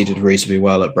accounts, he did reasonably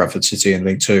well at Bradford City in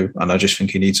League Two, and I just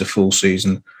think he needs a full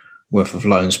season worth of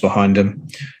loans behind him.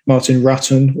 Martin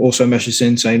Ratton also messaged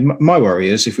in saying, my worry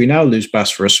is if we now lose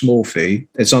Bass for a small fee,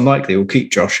 it's unlikely we'll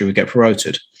keep Josh who would get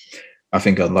promoted. I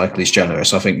think unlikely is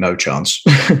generous. I think no chance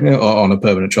on a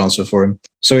permanent transfer for him.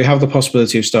 So we have the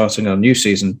possibility of starting a new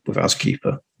season without a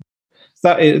keeper.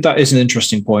 That is an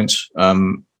interesting point.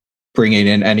 Bringing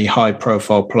in any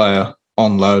high-profile player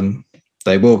on loan,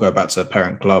 they will go back to their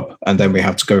parent club, and then we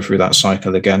have to go through that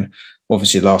cycle again.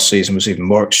 Obviously, last season was even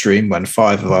more extreme when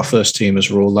 5 of our first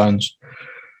teamers were all loans.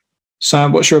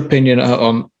 Sam, what's your opinion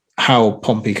on how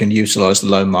Pompey can utilise the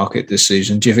loan market this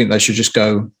season? Do you think they should just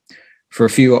go for a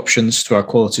few options to add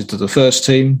quality to the first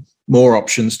team, more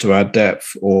options to add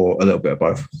depth, or a little bit of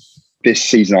both? This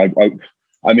season,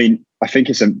 I mean, I think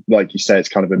it's like you say, it's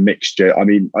kind of a mixture. I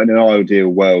mean, in an ideal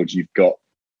world, you've got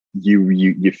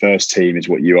your first team is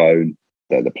what you own.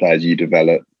 They're the players you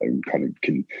develop and kind of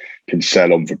can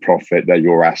sell on for profit. They're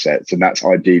your assets, and that's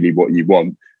ideally what you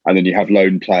want. And then you have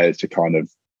loan players to kind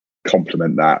of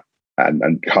complement that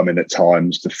and come in at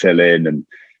times to fill in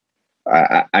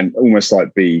and almost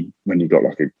like be when you've got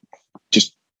like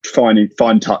just finding it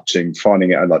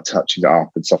and like touching it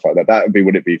up and stuff like that. That would be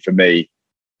what it'd be for me.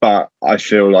 But I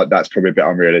feel like that's probably a bit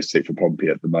unrealistic for Pompey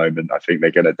at the moment. I think they're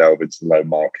going to delve into the loan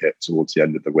market towards the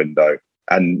end of the window.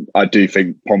 And I do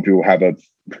think Pompey will have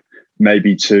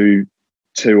maybe two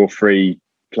or three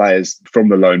players from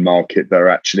the loan market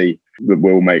that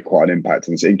will make quite an impact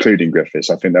on this, including Griffiths.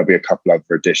 I think there'll be a couple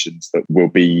other additions that will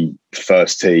be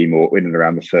first team or in and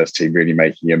around the first team, really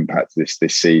making impact this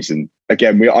season.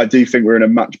 Again, I do think we're in a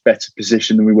much better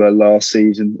position than we were last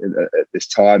season at this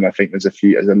time. I think there's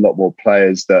a lot more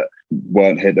players that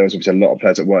weren't here. There was obviously a lot of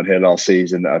players that weren't here last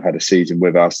season that have had a season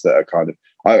with us that are kind of,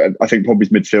 I think Pompey's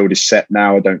midfield is set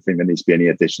now. I don't think there needs to be any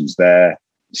additions there.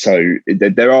 So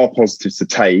there are positives to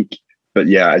take. But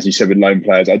yeah, as you said, with loan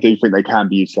players, I do think they can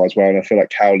be utilised well. And I feel like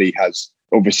Cowley has,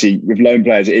 obviously, with loan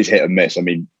players, it is hit and miss. I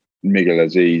mean, Miguel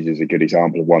Aziz is a good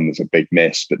example of one that's a big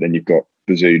miss. But then you've got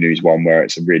Bazunu, who's one where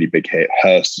it's a really big hit.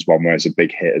 Hurst is one where it's a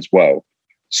big hit as well.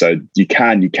 So you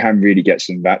can really get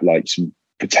some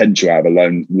potential out of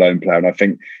a loan player. And I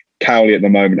think Cowley at the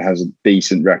moment has a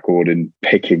decent record in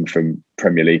picking from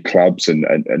Premier League clubs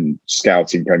and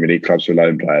scouting Premier League clubs for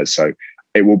loan players. So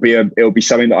it'll be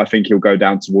something that I think he'll go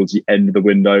down towards the end of the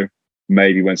window,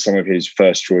 maybe when some of his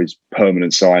first choice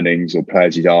permanent signings or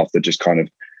players he's after just kind of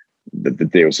the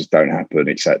deals just don't happen,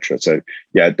 etc. So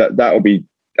yeah, that'll be,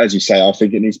 as you say, I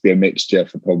think it needs to be a mixture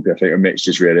for Pompey. I think a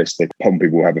mixture is realistic. Pompey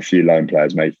will have a few loan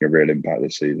players making a real impact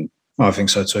this season. I think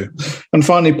so too. And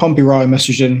finally, Pompey Ryan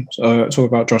messaged in, talk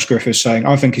about Josh Griffiths, saying,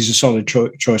 I think he's a solid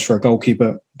choice for a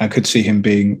goalkeeper and could see him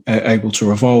being able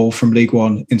to evolve from League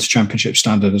One into Championship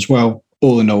standard as well.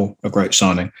 All in all, a great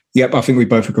signing. Yep, I think we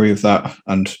both agree with that.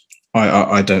 And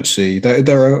I don't see...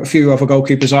 There are a few other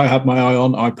goalkeepers I had my eye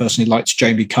on. I personally liked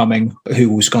Jamie Cumming,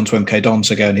 who was gone to MK Dons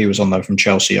again. He was on loan from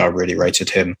Chelsea. I really rated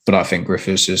him. But I think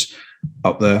Griffiths is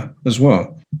up there as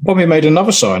well. Pompey made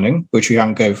another signing, which we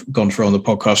haven't gone through on the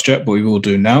podcast yet, but we will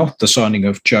do now. The signing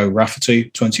of Joe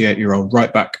Rafferty, 28-year-old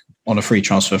right-back on a free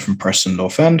transfer from Preston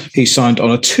North End. He signed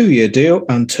on a 2-year deal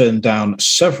and turned down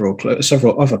several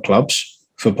other clubs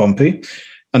for Pompey.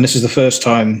 And this is the first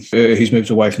time he's moved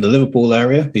away from the Liverpool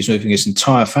area. He's moving his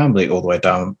entire family all the way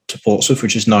down to Portsmouth,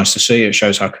 which is nice to see. It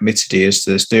shows how committed he is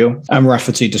to this deal. And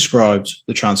Rafferty described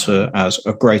the transfer as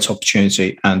a great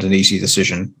opportunity and an easy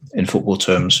decision in football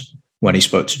terms when he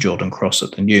spoke to Jordan Cross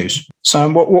at the News.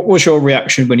 Sam, what was your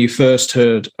reaction when you first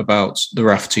heard about the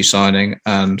Rafferty signing,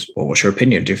 and what was your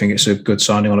opinion? Do you think it's a good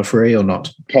signing on a free or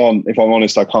not? If I'm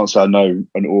honest, I can't say I know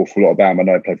an awful lot about him. I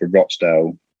know he played for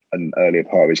Rochdale an earlier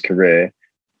part of his career.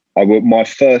 My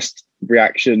first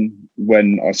reaction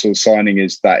when I saw the signing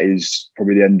is that is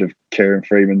probably the end of Kieran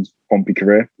Freeman's Pompey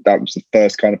career. That was the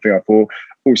first kind of thing I thought.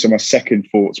 Also, my second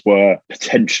thoughts were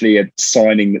potentially a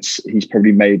signing that's he's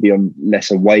probably maybe on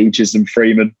lesser wages than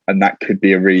Freeman, and that could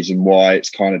be a reason why it's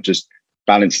kind of just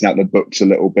balancing out the books a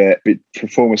little bit.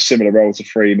 Perform a similar role to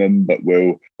Freeman, but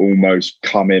will almost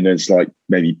come in as like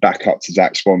maybe back up to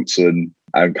Zach Swanson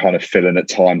and kind of fill in at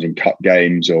times in cup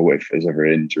games or if there's ever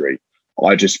an injury.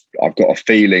 I've got a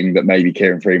feeling that maybe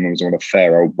Kieran Freeman was on a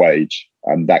fair old wage,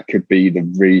 and that could be the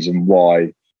reason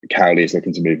why Cowley is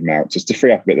looking to move him out, just to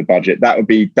free up a bit of the budget.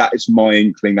 That is my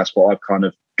inkling. That's what I've kind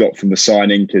of got from the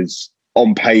signing, because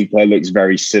on paper looks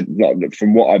very similar.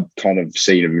 From what I've kind of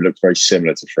seen of him, looks very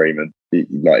similar to Freeman,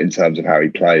 like in terms of how he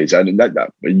plays. And you've got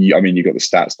the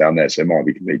stats down there, so it might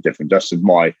be completely different. Just as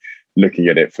my looking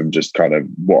at it from just kind of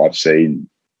what I've seen,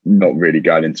 not really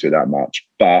going into it that much,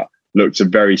 but looks a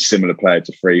very similar player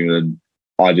to Freeman.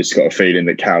 I just got a feeling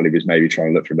that Cowley was maybe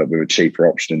trying to look for a little bit of a cheaper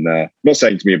option in there. I'm not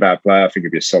saying to be a bad player. I think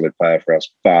he'd be a solid player for us,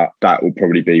 but that will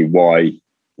probably be why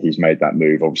he's made that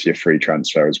move. Obviously a free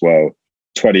transfer as well.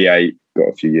 28, got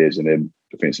a few years in him.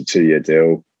 I think it's a 2-year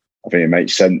deal. I think it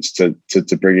makes sense to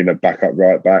bring in a backup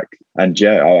right back. And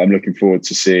yeah, I'm looking forward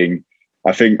to seeing.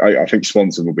 I think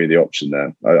Swanson will be the option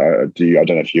there. I don't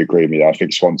know if you agree with me. I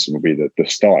think Swanson will be the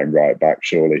starting right back,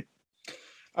 surely.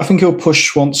 I think he'll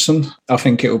push Swanson. I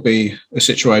think it'll be a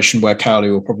situation where Cowley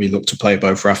will probably look to play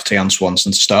both Rafferty and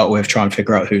Swanson to start with, try and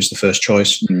figure out who's the first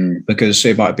choice, because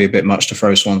it might be a bit much to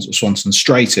throw Swanson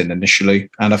straight in initially.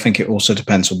 And I think it also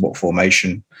depends on what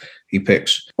formation he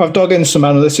picks. I've dug in some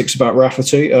analytics about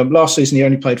Rafferty. Last season, he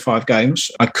only played 5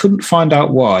 games. I couldn't find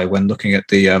out why when looking at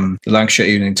the Lancashire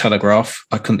Evening Telegraph.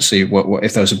 I couldn't see what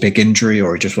if there was a big injury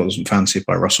or he just wasn't fancied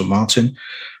by Russell Martin.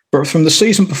 But from the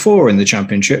season before in the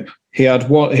Championship, he had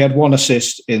one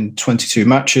assist in 22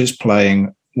 matches,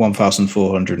 playing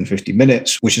 1,450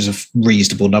 minutes, which is a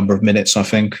reasonable number of minutes, I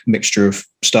think, mixture of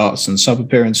starts and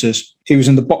sub-appearances. He was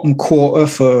in the bottom quarter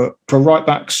for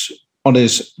right-backs on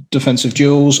his defensive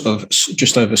duels of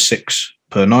just over 6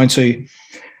 per 90,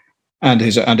 and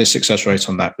his success rate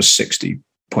on that was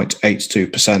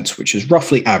 60.82%, which is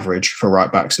roughly average for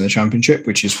right backs in the Championship,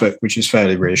 which is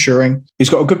fairly reassuring. He's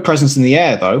got a good presence in the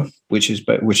air though, which is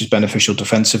beneficial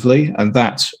defensively, and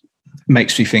that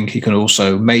makes me think he can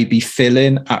also maybe fill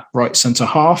in at right centre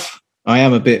half. I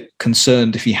am a bit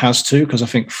concerned if he has to, because I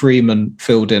think Freeman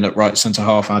filled in at right centre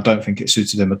half, and I don't think it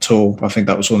suited him at all. I think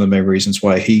that was one of the main reasons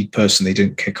why he personally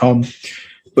didn't kick on.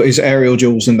 But his aerial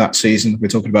duels in that season, we're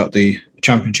talking about the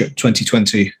Championship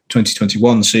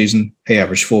 2020-2021 season, he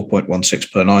averaged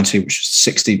 4.16 per 90, which is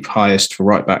the 16th highest for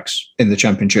right backs in the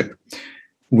Championship,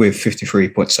 with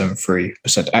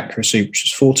 53.73% accuracy, which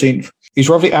is 14th. He's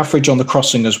roughly average on the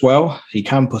crossing as well. He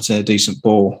can put in a decent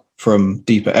ball from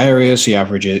deeper areas. He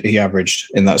averaged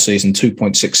in that season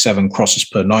 2.67 crosses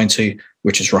per 90,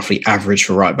 which is roughly average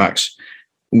for right backs,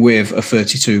 with a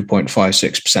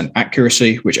 32.56%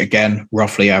 accuracy, which again,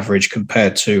 roughly average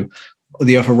compared to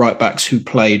the other right backs who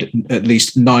played at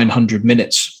least 900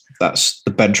 minutes. That's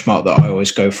the benchmark that I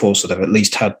always go for. So they've at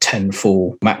least had 10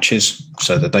 full matches.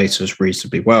 So the data is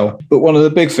reasonably well. But one of the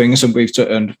big things,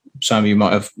 and Sam, you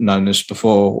might have known this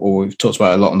before, or we've talked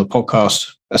about it a lot on the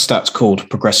podcast, a stat's called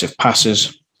progressive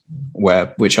passes,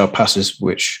 which are passes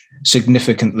which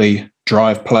significantly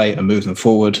drive play and move them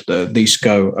forward, that at least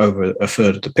go over a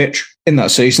third of the pitch. In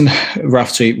that season,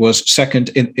 Rafferty was second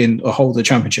in a whole of the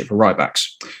Championship for right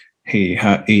backs. He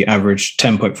averaged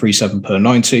 10.37 per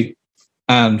 90,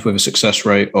 and with a success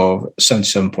rate of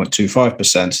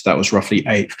 77.25%, that was roughly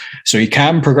 8th. So he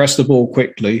can progress the ball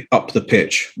quickly up the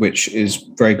pitch, which is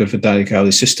very good for Danny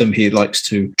Cowley's system. He likes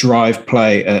to drive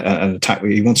play and attack.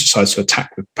 He wants sides to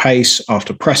attack with pace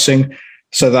after pressing.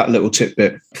 So that little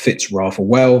tidbit fits rather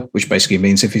well, which basically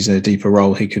means if he's in a deeper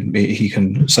role, he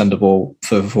can send the ball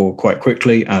further forward quite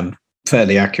quickly and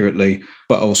fairly accurately,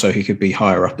 but also he could be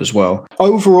higher up as well.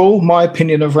 Overall, my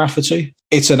opinion of Rafferty,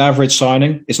 it's an average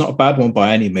signing. It's not a bad one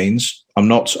by any means. I'm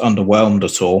not underwhelmed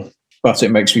at all, but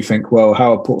it makes me think, well,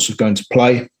 how are Portsmouth going to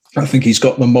play? I think he's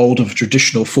got the mould of a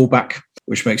traditional fullback,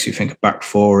 which makes you think a back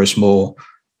four is more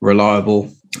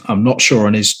reliable. I'm not sure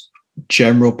on his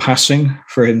general passing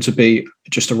for him to be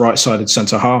just a right-sided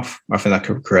centre-half. I think that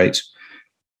could create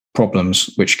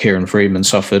problems, which Kieran Freeman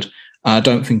suffered. I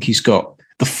don't think he's got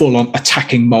the full-on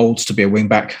attacking moulds to be a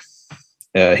wing-back.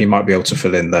 He might be able to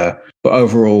fill in there. But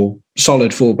overall,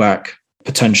 solid full-back,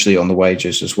 potentially on the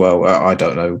wages as well. I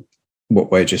don't know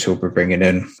what wages he'll be bringing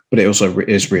in, but it also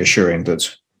is reassuring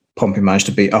that Pompey managed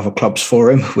to beat other clubs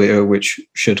for him, which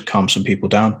should calm some people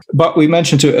down. But we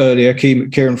mentioned it earlier,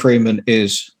 Kieran Freeman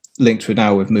is linked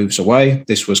now with moves away.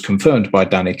 This was confirmed by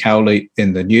Danny Cowley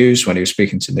in the news when he was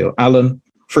speaking to Neil Allen.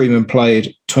 Freeman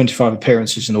played 25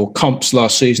 appearances in all comps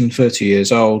last season, 30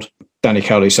 years old. Danny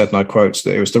Cowley said, and I quote,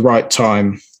 that it was the right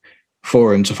time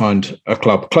for him to find a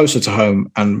club closer to home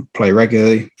and play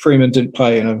regularly. Freeman didn't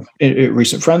play in a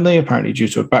recent friendly, apparently due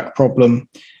to a back problem,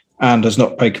 and has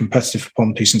not played competitive for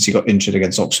Pompey since he got injured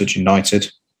against Oxford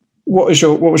United. What was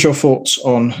your thoughts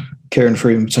on Kieran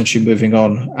Freeman potentially moving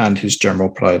on and his general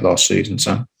play last season,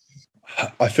 Sam?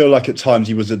 I feel like at times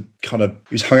he was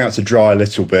hung out to dry a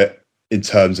little bit. in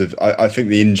terms of, I think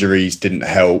the injuries didn't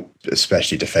help,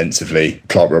 especially defensively.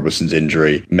 Clark Robertson's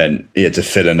injury meant he had to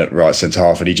fill in at right centre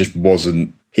half, and he just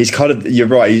wasn't. He's kind of, you're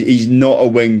right, he's not a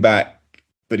wing back,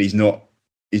 but he's not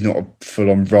a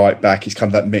full-on right back. He's kind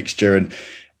of that mixture, and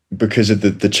because of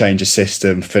the change of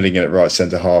system, filling in at right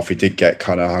centre half, he did get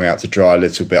kind of hung out to dry a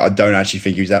little bit. I don't actually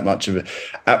think he was that much of a...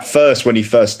 At first, when he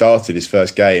first started his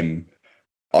first game,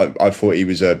 I thought he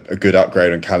was a good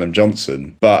upgrade on Callum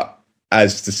Johnson, but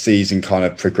as the season kind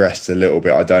of progressed a little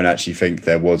bit, I don't actually think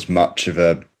there was much of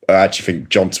a... I actually think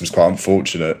Johnson was quite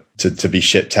unfortunate to be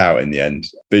shipped out in the end.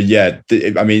 But yeah,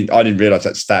 I mean, I didn't realise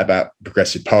that stat about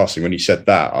progressive passing. When you said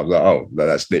that, I was like, oh,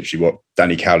 that's literally what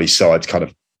Danny Cowley's side's kind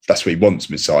of... That's what he wants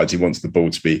from his sides. He wants the ball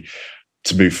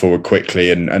to move forward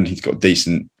quickly, and he's got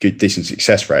decent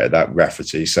success rate at that,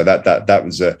 Rafferty. So that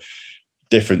was a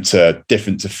different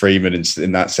to Freeman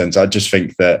in that sense. I just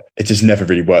think that it just never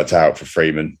really worked out for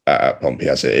Freeman at Pompey.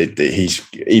 Has it? He's,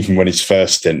 even when his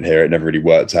first stint here, it never really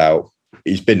worked out.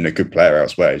 He's been a good player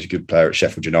elsewhere. He's a good player at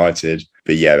Sheffield United.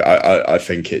 But yeah, I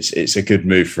think it's a good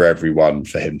move for everyone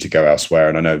for him to go elsewhere.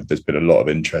 And I know there's been a lot of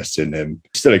interest in him.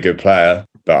 Still a good player,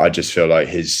 but I just feel like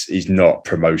he's not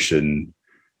promotion.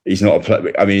 He's not a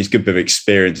player. I mean, he's a good bit of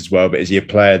experience as well, but is he a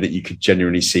player that you could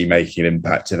genuinely see making an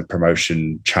impact in a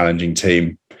promotion challenging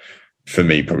team? For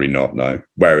me, probably not, no.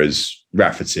 Whereas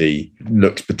Rafferty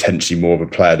looks potentially more of a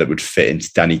player that would fit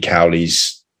into Danny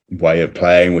Cowley's way of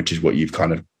playing, which is what you've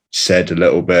kind of said a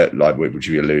little bit, like which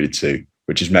you alluded to,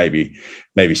 which is maybe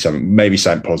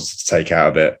something positive to take out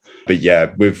of it. But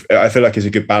yeah, I feel like it's a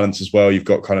good balance as well. You've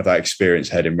got kind of that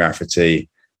experienced head in Rafferty,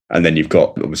 and then you've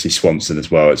got obviously Swanson as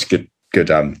well. It's good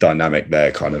dynamic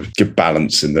there, kind of good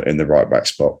balance in the right back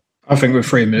spot. I think with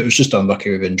Freeman, it was just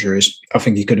unlucky with injuries. I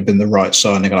think he could have been the right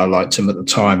signing, and I liked him at the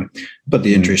time, but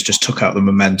the injuries just took out the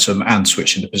momentum, and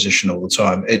switching the position all the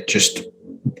time, it just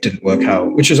didn't work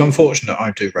out, which is unfortunate.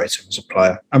 I do rate him as a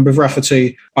player. And with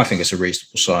Rafferty, I think it's a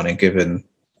reasonable signing given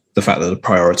the fact that the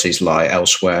priorities lie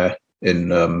elsewhere in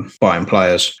buying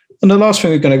players. And the last thing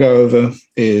we're going to go over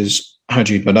is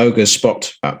Hadji Mnoga's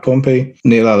spot at Pompey.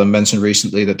 Neil Allen mentioned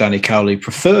recently that Danny Cowley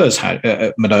prefers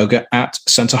Mnoga at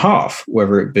centre-half,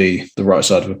 whether it be the right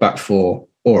side of a back four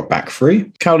or a back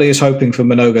three. Cowley is hoping for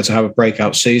Mnoga to have a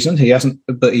breakout season. He hasn't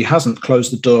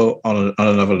closed the door on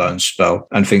another loan spell,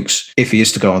 and thinks if he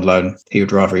is to go on loan, he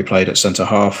would rather he played at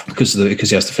centre-half because he has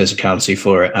the physicality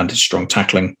for it and his strong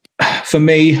tackling. For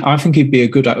me, I think he'd be a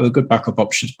good backup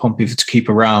option to Pompey to keep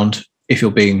around if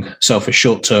you're being selfish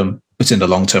short term. But in the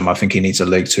long term, I think he needs a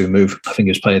League Two move. I think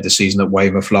he was playing the season at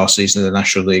Weymouth last season in the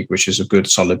National League, which is a good,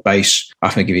 solid base.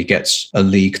 I think if he gets a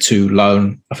League Two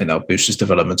loan, I think that'll boost his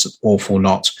development an awful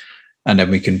lot. And then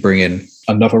we can bring in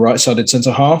another right-sided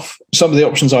centre-half. Some of the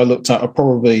options I looked at are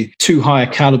probably too high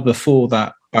a calibre for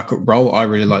that backup role. I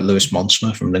really like Lewis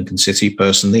Monsma from Lincoln City,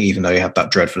 personally, even though he had that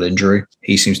dreadful injury.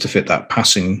 He seems to fit that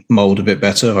passing mould a bit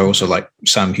better. I also like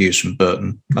Sam Hughes from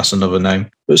Burton. That's another name.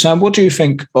 But Sam, what do you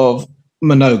think of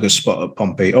Mnoga's spot at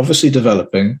Pompey? Obviously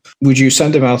developing. Would you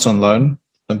send him out on loan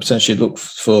and potentially look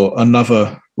for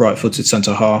another right-footed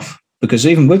centre-half? Because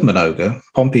even with Mnoga,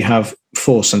 Pompey have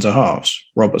four centre-halves: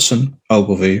 Robertson,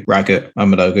 Ogilvie, Raggett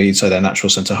and Mnoga. You'd say they're natural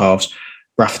centre-halves.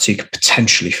 Rafferty could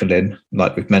potentially fill in,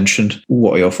 like we've mentioned.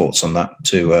 What are your thoughts on that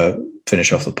to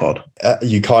finish off the pod?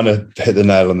 You kind of hit the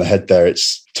nail on the head there.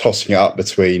 It's tossing it up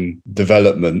between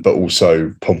development but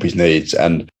also Pompey's needs.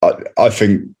 And I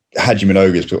think Hadji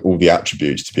Mnoga's got all the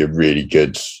attributes to be a really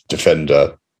good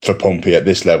defender for Pompey at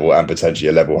this level and potentially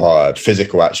a level higher.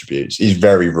 Physical attributes. He's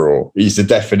very raw. He's the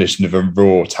definition of a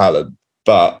raw talent.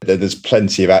 But there's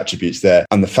plenty of attributes there.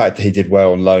 And the fact that he did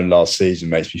well on loan last season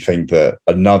makes me think that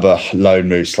another loan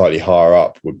move slightly higher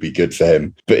up would be good for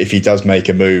him. But if he does make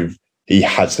a move, he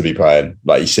has to be playing.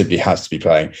 Like, he simply has to be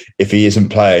playing. If he isn't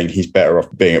playing, he's better off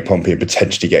being at Pompey and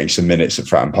potentially getting some minutes at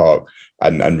Fratton Park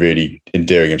and really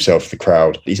endearing himself to the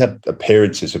crowd. He's had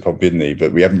appearances for Pompey, hasn't he?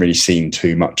 But we haven't really seen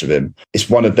too much of him. It's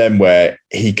one of them where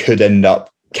he could end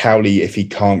up, Cowley, if he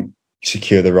can't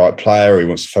secure the right player or he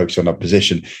wants to focus on a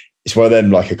position, it's one of them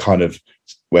like a kind of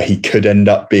where he could end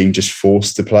up being just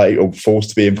forced to play or forced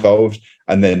to be involved.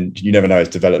 And then you never know, his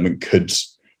development could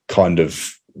kind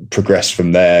of progress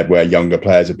from there, where younger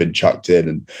players have been chucked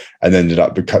in and ended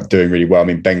up doing really well. I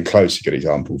mean, Ben Close is a good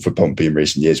example for Pompey in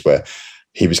recent years, where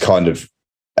he was kind of,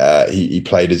 he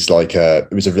played as like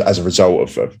as a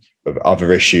result of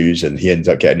other issues, and he ends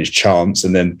up getting his chance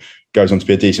and then goes on to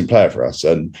be a decent player for us.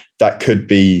 And that could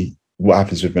be what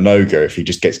happens with Mnoga if he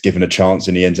just gets given a chance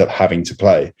and he ends up having to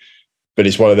play. But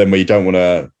it's one of them where you don't want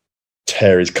to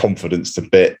tear his confidence to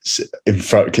bits in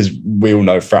front, because we all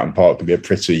know Fratton Park can be a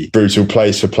pretty brutal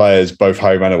place for players, both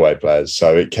home and away players.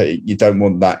 So you don't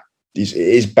want that. It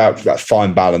is about that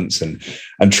fine balance and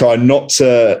try not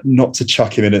to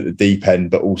chuck him in at the deep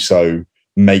end, but also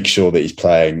make sure that he's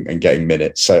playing and getting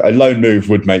minutes. So a loan move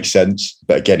would make sense,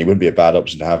 but again, he wouldn't be a bad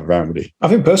option to have around, would he? I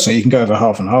think personally you can go over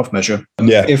half and half measure.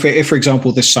 Yeah. If for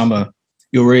example, this summer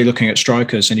you're really looking at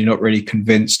strikers and you're not really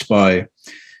convinced by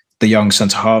the young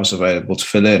centre halves available to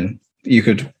fill in, you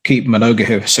could keep Manoga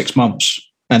here for 6 months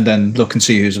and then look and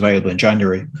see who's available in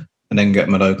January, and then get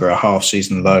Manoga a half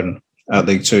season loan at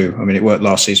League Two. I mean, it worked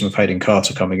last season with Hayden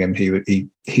Carter coming in. He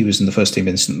was in the first team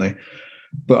instantly.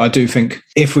 But I do think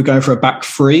if we go for a back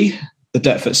three, the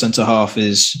depth at centre half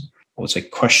is, I would say,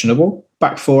 questionable.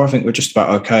 Back four, I think we're just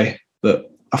about okay.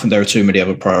 But I think there are too many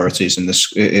other priorities in this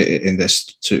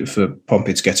for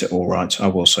Pompey to get it all right. I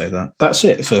will say that. That's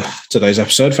it for today's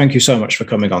episode. Thank you so much for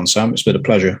coming on, Sam. It's been a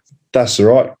pleasure. That's all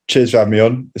right. Cheers for having me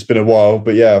on. It's been a while,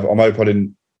 but yeah, I'm hoping I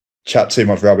didn't chat too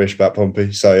much rubbish about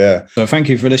Pompey. So yeah. So thank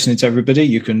you for listening to everybody.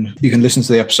 You can listen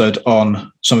to the episode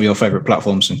on some of your favourite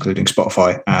platforms, including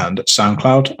Spotify and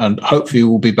SoundCloud. And hopefully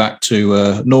we'll be back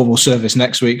to normal service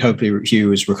next week. Hopefully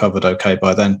Hugh is recovered okay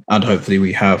by then. And hopefully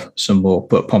we have some more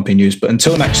Pompey news. But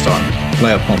until next time,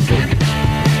 play up Pompey.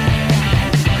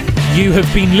 You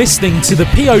have been listening to the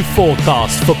PO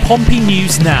Forecast for Pompey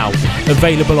News Now.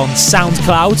 Available on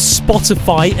SoundCloud,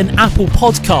 Spotify and Apple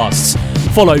Podcasts.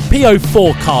 Follow PO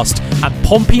Forecast and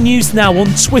Pompey News Now on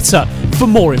Twitter for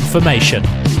more information.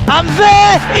 And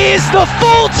there is the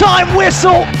full-time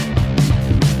whistle.